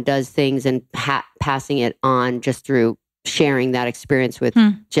how one does things and passing it on just through sharing that experience with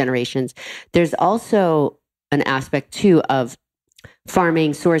generations. There's also an aspect too of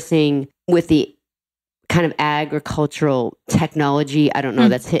farming, sourcing with the kind of agricultural technology. I don't know,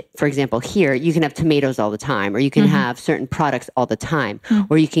 that's hit, for example, here, you can have tomatoes all the time, or you can have certain products all the time,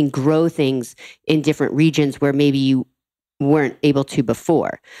 or you can grow things in different regions where maybe you weren't able to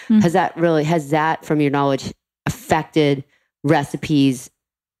before. Has that, from your knowledge, affected recipes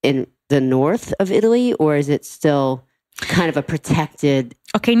in the north of Italy, or is it still kind of a protected?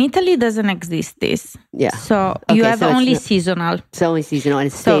 Okay, in Italy doesn't exist this. Yeah. So you have only seasonal. It's only seasonal, and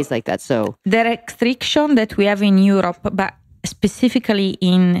it stays like that. So the restriction that we have in Europe, but specifically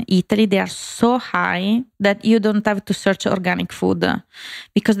in Italy, they are so high that you don't have to search organic food,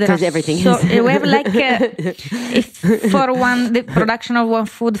 because everything is. We have like if for the production of one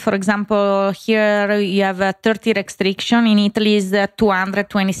food, for example, here you have a 30 restriction. In Italy is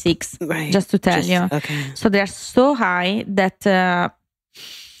 226. Right. Just to tell you. Okay. So they are so high that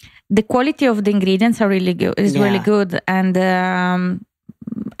the quality of the ingredients are really good. Is really good, and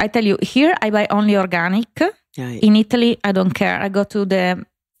I tell you, here I buy only organic. In Italy, I don't care. I go to the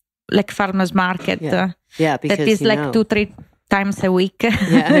farmers market. Because that is 2-3 times a week.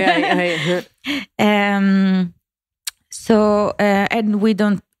 So and we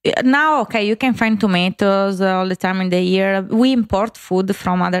don't now. Okay, you can find tomatoes all the time in the year. We import food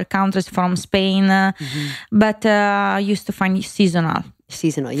from other countries, from Spain, but I used to find seasonal.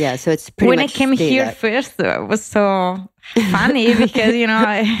 Yeah. So it's pretty when much I came here first, it was so funny because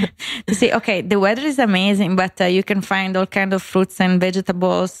to say, okay, the weather is amazing, but you can find all kind of fruits and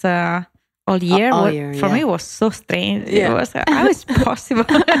vegetables all year. For me, it was so strange. Yeah. It was how is it possible?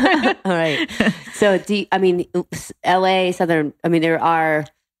 All right. So LA, Southern. There are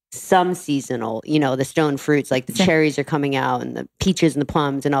some seasonal. The stone fruits, like the cherries are coming out, and the peaches and the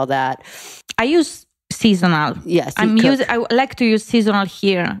plums and all that. I use seasonal. Yes, I like to use seasonal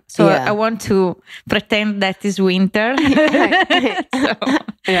here, so I want to pretend that is winter. Right.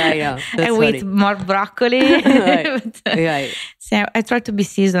 I know. And with more broccoli. Right. So I try to be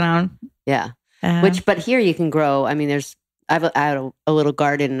seasonal. Yeah. But here you can grow. I have a little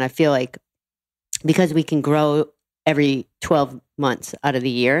garden, and I feel like because we can grow every 12 months out of the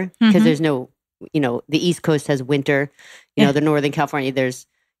year, because there's no, the East Coast has winter. The Northern California,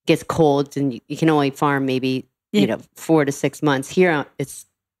 gets cold, and you can only farm maybe 4 to 6 months. Here it's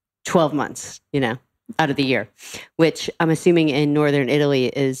 12 months out of the year, which I'm assuming in northern Italy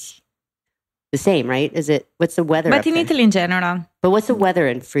is the same, right? What's the weather but in there? Italy in general. But what's the weather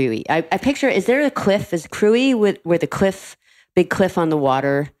in Friuli? I picture, is there a cliff? Is Friuli where the big cliff on the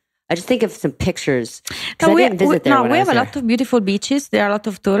water? I just think of some pictures, because I didn't visit there. We have a lot of beautiful beaches. There are a lot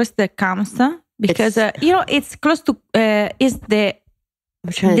of tourists that come, because it's close to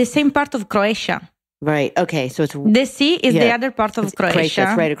the same part of Croatia. Right. Okay. So it's the sea is the other part of Croatia.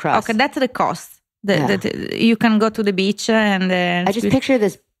 It's right across. Okay, that's the coast. You can go to the beach, and I just picture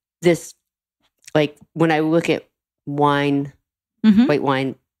this like when I look at wine, white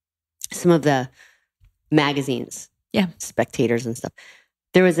wine, some of the magazines, Spectators and stuff.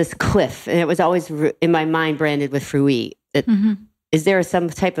 There was this cliff, and it was always in my mind branded with Friuli. Is there some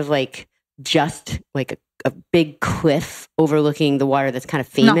type of just a big cliff overlooking the water that's kind of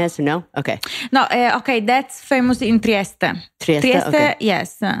famous? No? Okay. No, okay, that's famous in Trieste. Trieste, okay.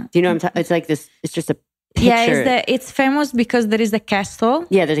 Yes. Do you know what I'm talking? It's like this, it's just a picture. Yeah, it's famous because there is a castle.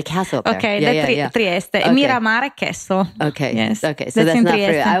 Yeah, there's a castle up there. Okay, Trieste. Okay. Miramare Castle. Okay. Yes. Okay, so that's not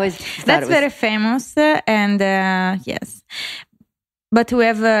Trieste. I always thought that's very famous, and yes. But we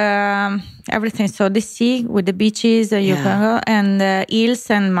have everything. So the sea with the beaches, you can go, and hills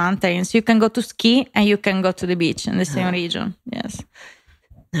and mountains. You can go to ski, and you can go to the beach in the same region. Yes.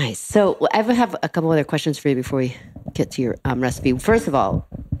 Nice. So I have a couple other questions for you before we get to your recipe. First of all,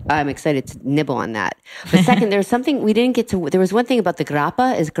 I'm excited to nibble on that. But second, there's something we didn't get to. There was one thing about the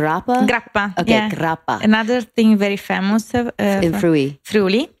grappa. Is grappa? Grappa. Okay, yeah. Grappa. Another thing very famous in Friuli.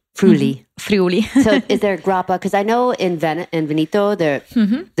 Friuli. Friuli. So is there grappa? Because I know in Veneto,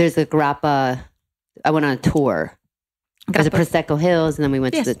 there's a grappa. I went on a tour. There's a Prosecco Hills, and then we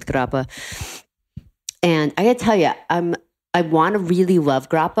went to the grappa. And I got to tell you, I want to really love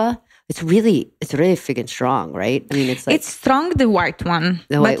grappa. It's really freaking strong, right? I mean, it's like... It's strong, the white one.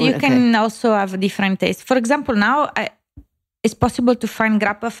 But you can also have a different taste. For example, now it's possible to find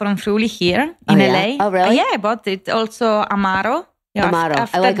grappa from Friuli here in LA. Oh, really? Yeah, I bought it. Also Amaro. Amaro.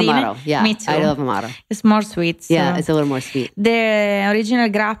 I like Amaro. Yeah, me too. I love Amaro. It's more sweet. So. Yeah, it's a little more sweet. The original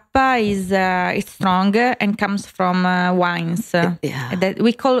grappa is it's strong and comes from wines. That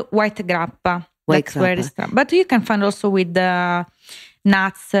we call white grappa. That's where it's from. But you can find also with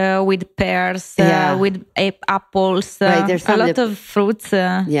nuts, with pears, with apples. Right, there's a lot of fruits.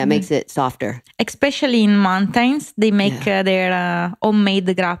 It makes it softer. Especially in mountains, they make their homemade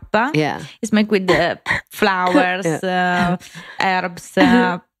grappa. Yeah. It's made with flowers, herbs,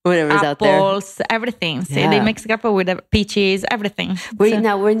 whatever's out there. Apples, everything. So they make grappa with peaches, everything.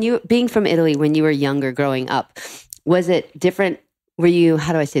 Now, when you, being from Italy, when you were younger growing up, was it different? Were you,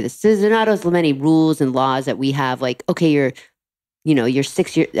 how do I say this? So there's not as many rules and laws that we have. Like, okay, you're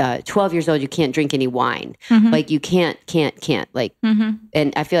 12 years old, you can't drink any wine. Like you can't. Like,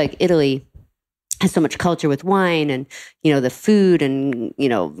 and I feel like Italy has so much culture with wine and, the food and,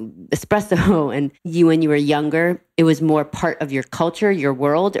 espresso. And when you were younger, it was more part of your culture, your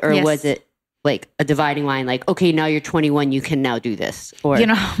world, or was it like a dividing line? Like, okay, now you're 21, you can now do this. Or,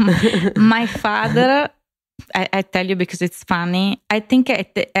 my father, I tell you because it's funny. I think I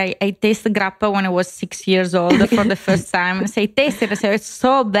tasted grappa when I was 6 years old for the first time. And I say, taste it. I say, it's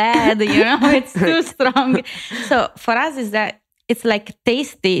so bad, it's too strong. So for us, is that it's like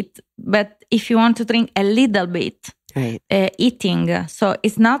taste it, but if you want to drink a little bit, eating. So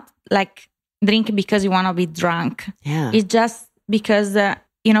it's not like drink because you want to be drunk. Yeah. It's just because,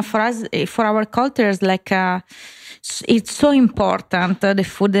 for us, for our culture, it's like it's so important, the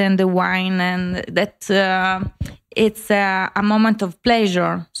food and the wine, and that it's a moment of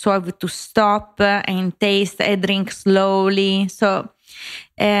pleasure. So I have to stop and taste and drink slowly. So,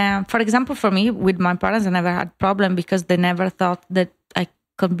 for example, for me, with my parents, I never had problem because they never thought that I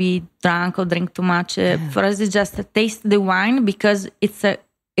could be drunk or drink too much. For us, it's just taste the wine because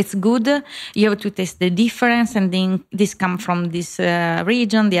it's good. You have to taste the difference, and then this comes from this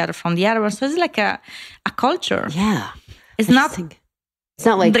region, the other from the other one. So it's like a culture. Yeah, it's not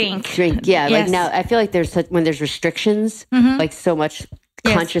like drink. Yeah, like now I feel like when there's restrictions, like so much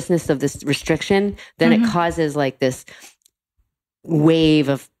consciousness of this restriction, then it causes like this wave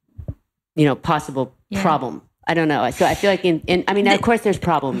of possible problem. I don't know. So I feel like of course there's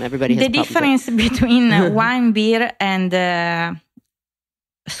problem. Everybody has the difference between wine, beer, and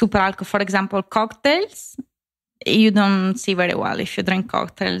super alcohol, for example, cocktails, you don't see very well if you drink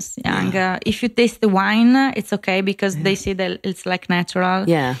cocktails young. If you taste the wine, it's okay because they see that it's like natural.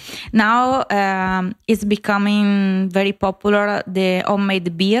 Yeah. Now it's becoming very popular, the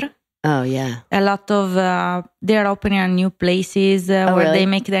homemade beer. Oh, yeah. A lot of, they're opening new places where they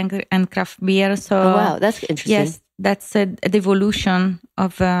make the handcraft beer. So, wow, that's interesting. Yes, that's the evolution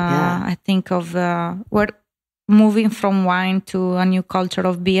of, I think, of where moving from wine to a new culture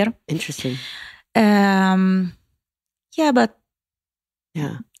of beer. Interesting.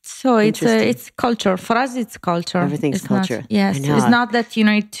 So it's culture. For us, it's culture. Everything's culture. Yes. It's not that you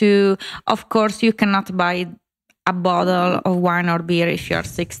need to, of course, you cannot buy a bottle of wine or beer if you're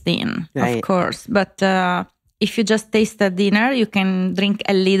 16, of course. But if you just taste at dinner, you can drink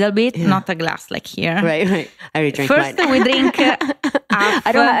a little bit, not a glass like here. Right. I already drank mine. First, we drink half.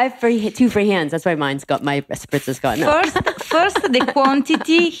 I have two free hands. That's why my spritz has gone up. First, the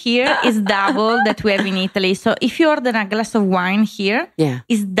quantity here is double that we have in Italy. So if you order a glass of wine here,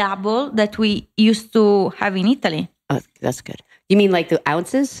 it's double that we used to have in Italy. Oh, that's good. You mean like the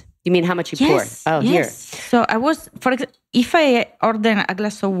ounces? You mean how much you pour? Oh, here. So I was, for example, if I order a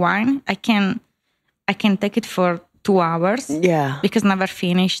glass of wine, I can take it for 2 hours. Yeah. Because never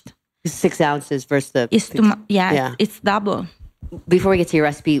finished. 6 ounces versus the... It's it's double. Before we get to your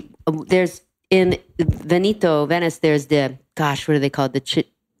recipe, there's in Venice, there's the, what are they called? The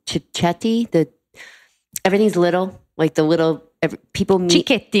cicchetti? Everything's little, like the little... people meet...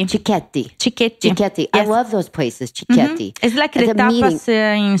 Cicchetti. Yes. I love those places, Cicchetti. It's like the tapas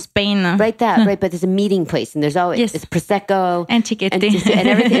in Spain. Right, but there's a meeting place, and there's always it's Prosecco. And Cicchetti. And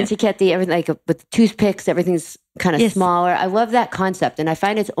everything, Cicchetti, everything, like with toothpicks, everything's kind of smaller. I love that concept, and I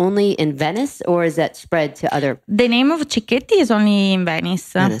find it's only in Venice, or is that spread to other... The name of Cicchetti is only in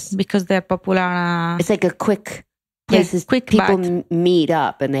Venice. Because they're popular... It's like a quick places people meet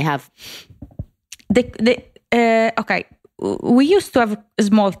up, and they have... Okay. We used to have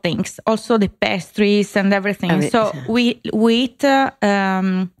small things, also the pastries and everything. So we eat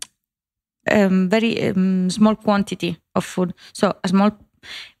very small quantity of food. So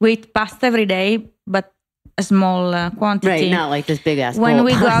we eat pasta every day, but a small quantity. Right, not like this big ass When bowl.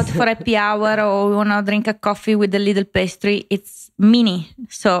 we go out for happy hour or we want to drink a coffee with a little pastry, it's mini.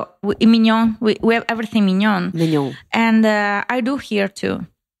 So mignon, we have everything mignon. Mignon. And I do here too.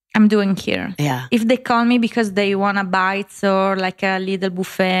 I'm doing here. Yeah. If they call me because they want a bites or like a little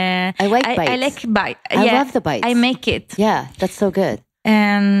buffet. I like bites. I like bites. I love the bites. I make it. Yeah, that's so good.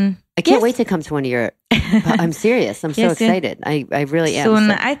 And I can't wait to come to one of your... I'm serious. I'm so excited. I really am. Soon,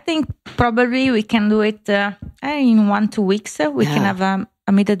 So. I think probably we can do it in 1-2 weeks. We can have a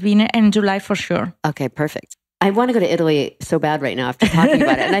meet at dinner in July for sure. Okay, perfect. I want to go to Italy so bad right now after talking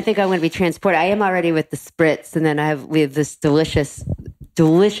about it. And I think I'm going to be transported. I am already with the spritz. And then we have this delicious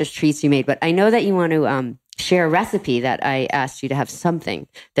treats you made. But I know that you want to share a recipe that I asked you to have something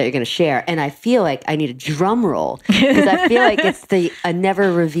that you're going to share. And I feel like I need a drum roll because I feel like it's a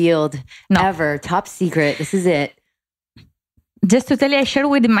never revealed, ever, top secret. This is it. Just to tell you, I shared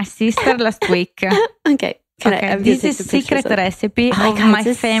with my sister last week. Okay. This is secret recipe of my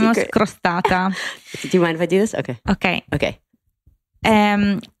famous crostata. Do you mind if I do this? Okay. Okay.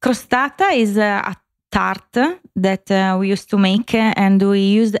 Crostata is a tart that we used to make and we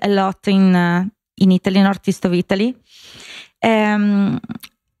used a lot in Italy, northeast of Italy.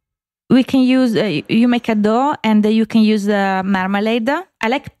 We can use, you make a dough and you can use marmalade. I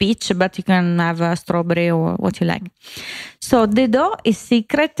like peach, but you can have strawberry or what you like. So the dough is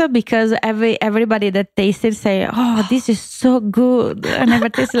secret because everybody that tastes it say, oh, this is so good. I never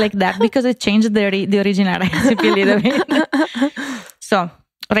tasted like that because it changed the original recipe a little bit. So,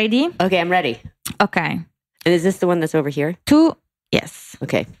 ready? Okay, I'm ready. Okay. And is this the one that's over here? Yes.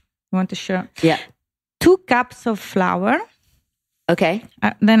 Okay. You want to show? Yeah. 2 cups of flour. Okay.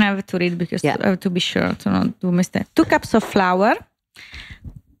 Then I have to read because I have to be sure to not do mistake. 2 cups of flour,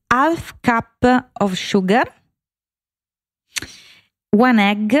 half cup of sugar, 1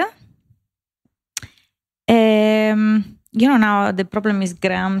 egg. Now the problem is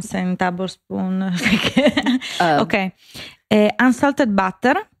grams and tablespoon. Okay. Unsalted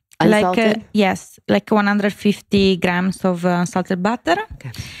butter. Unsalted? Like 150 grams of unsalted butter.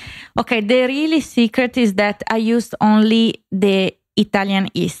 Okay, the really secret is that I used only the Italian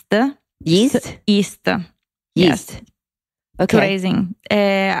yeast. Yeast? Yeast. Yes. Okay. Raising.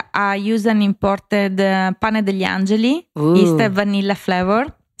 I use an imported pane degli angeli. Yeast vanilla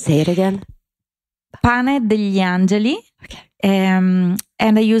flavor. Say it again. Pane degli angeli. Okay. And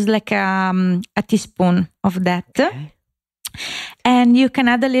I use like a teaspoon of that. Okay. And you can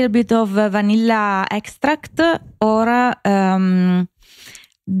add a little bit of vanilla extract or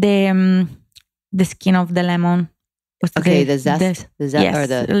the skin of the lemon. The zest? Yes,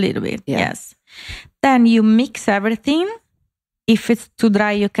 a little bit, yes. Then you mix everything. If it's too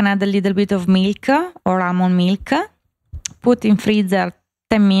dry, you can add a little bit of milk or almond milk. Put in freezer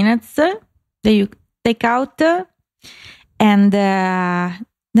 10 minutes. Then you take out and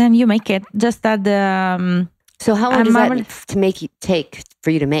then you make it. Just add... so how long does that take for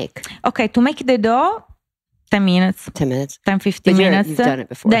you to make? Okay, to make the dough, 10 minutes. 10 minutes? 10, 15 minutes. You've done it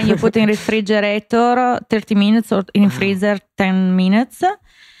before. Then you put in refrigerator 30 minutes or in freezer 10 minutes.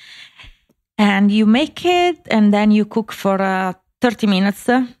 And you make it and then you cook for 30 minutes,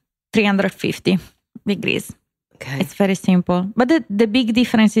 350 degrees. Okay. It's very simple. But the big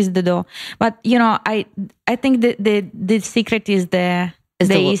difference is the dough. But, I think the secret is the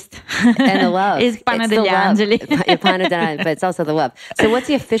yeast. And the love. It's pane degli angeli. Pane degli angeli, but it's also the love. So what's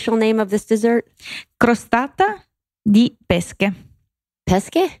the official name of this dessert? Crostata di pesche.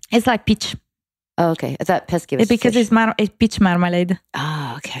 Pesche? It's like peach. Oh, okay. I thought pesche was because fish. it's peach marmalade.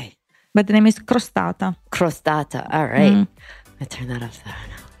 Oh, okay. But the name is crostata. Crostata. All right. I turn that off there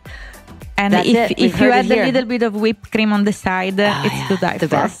now. And if you add a little bit of whipped cream on the side, it's to die for.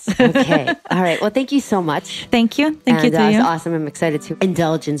 Best. Okay. All right. Well, thank you so much. Thank you. Thank you to you. It's awesome. I'm excited to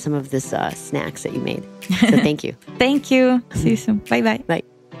indulge in some of this snacks that you made. So thank you. Thank you. See you soon. Bye-bye. Bye.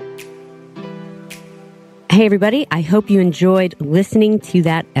 Hey, everybody. I hope you enjoyed listening to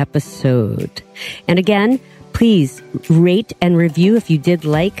that episode. And again, please rate and review if you did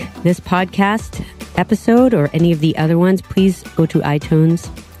like this podcast episode or any of the other ones. Please go to iTunes,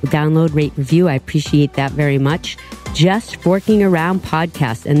 download, rate, review. I appreciate that very much. Just Forking Around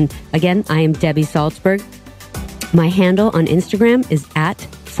Podcast. And again, I am Debi Saltzberg. My handle on Instagram is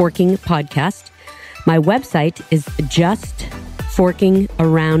 @ForkingPodcast. My website is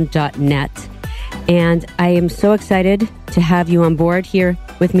justforkingaround.net. And I am so excited to have you on board here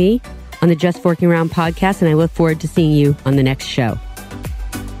with me on the Just Forking Around podcast. And I look forward to seeing you on the next show.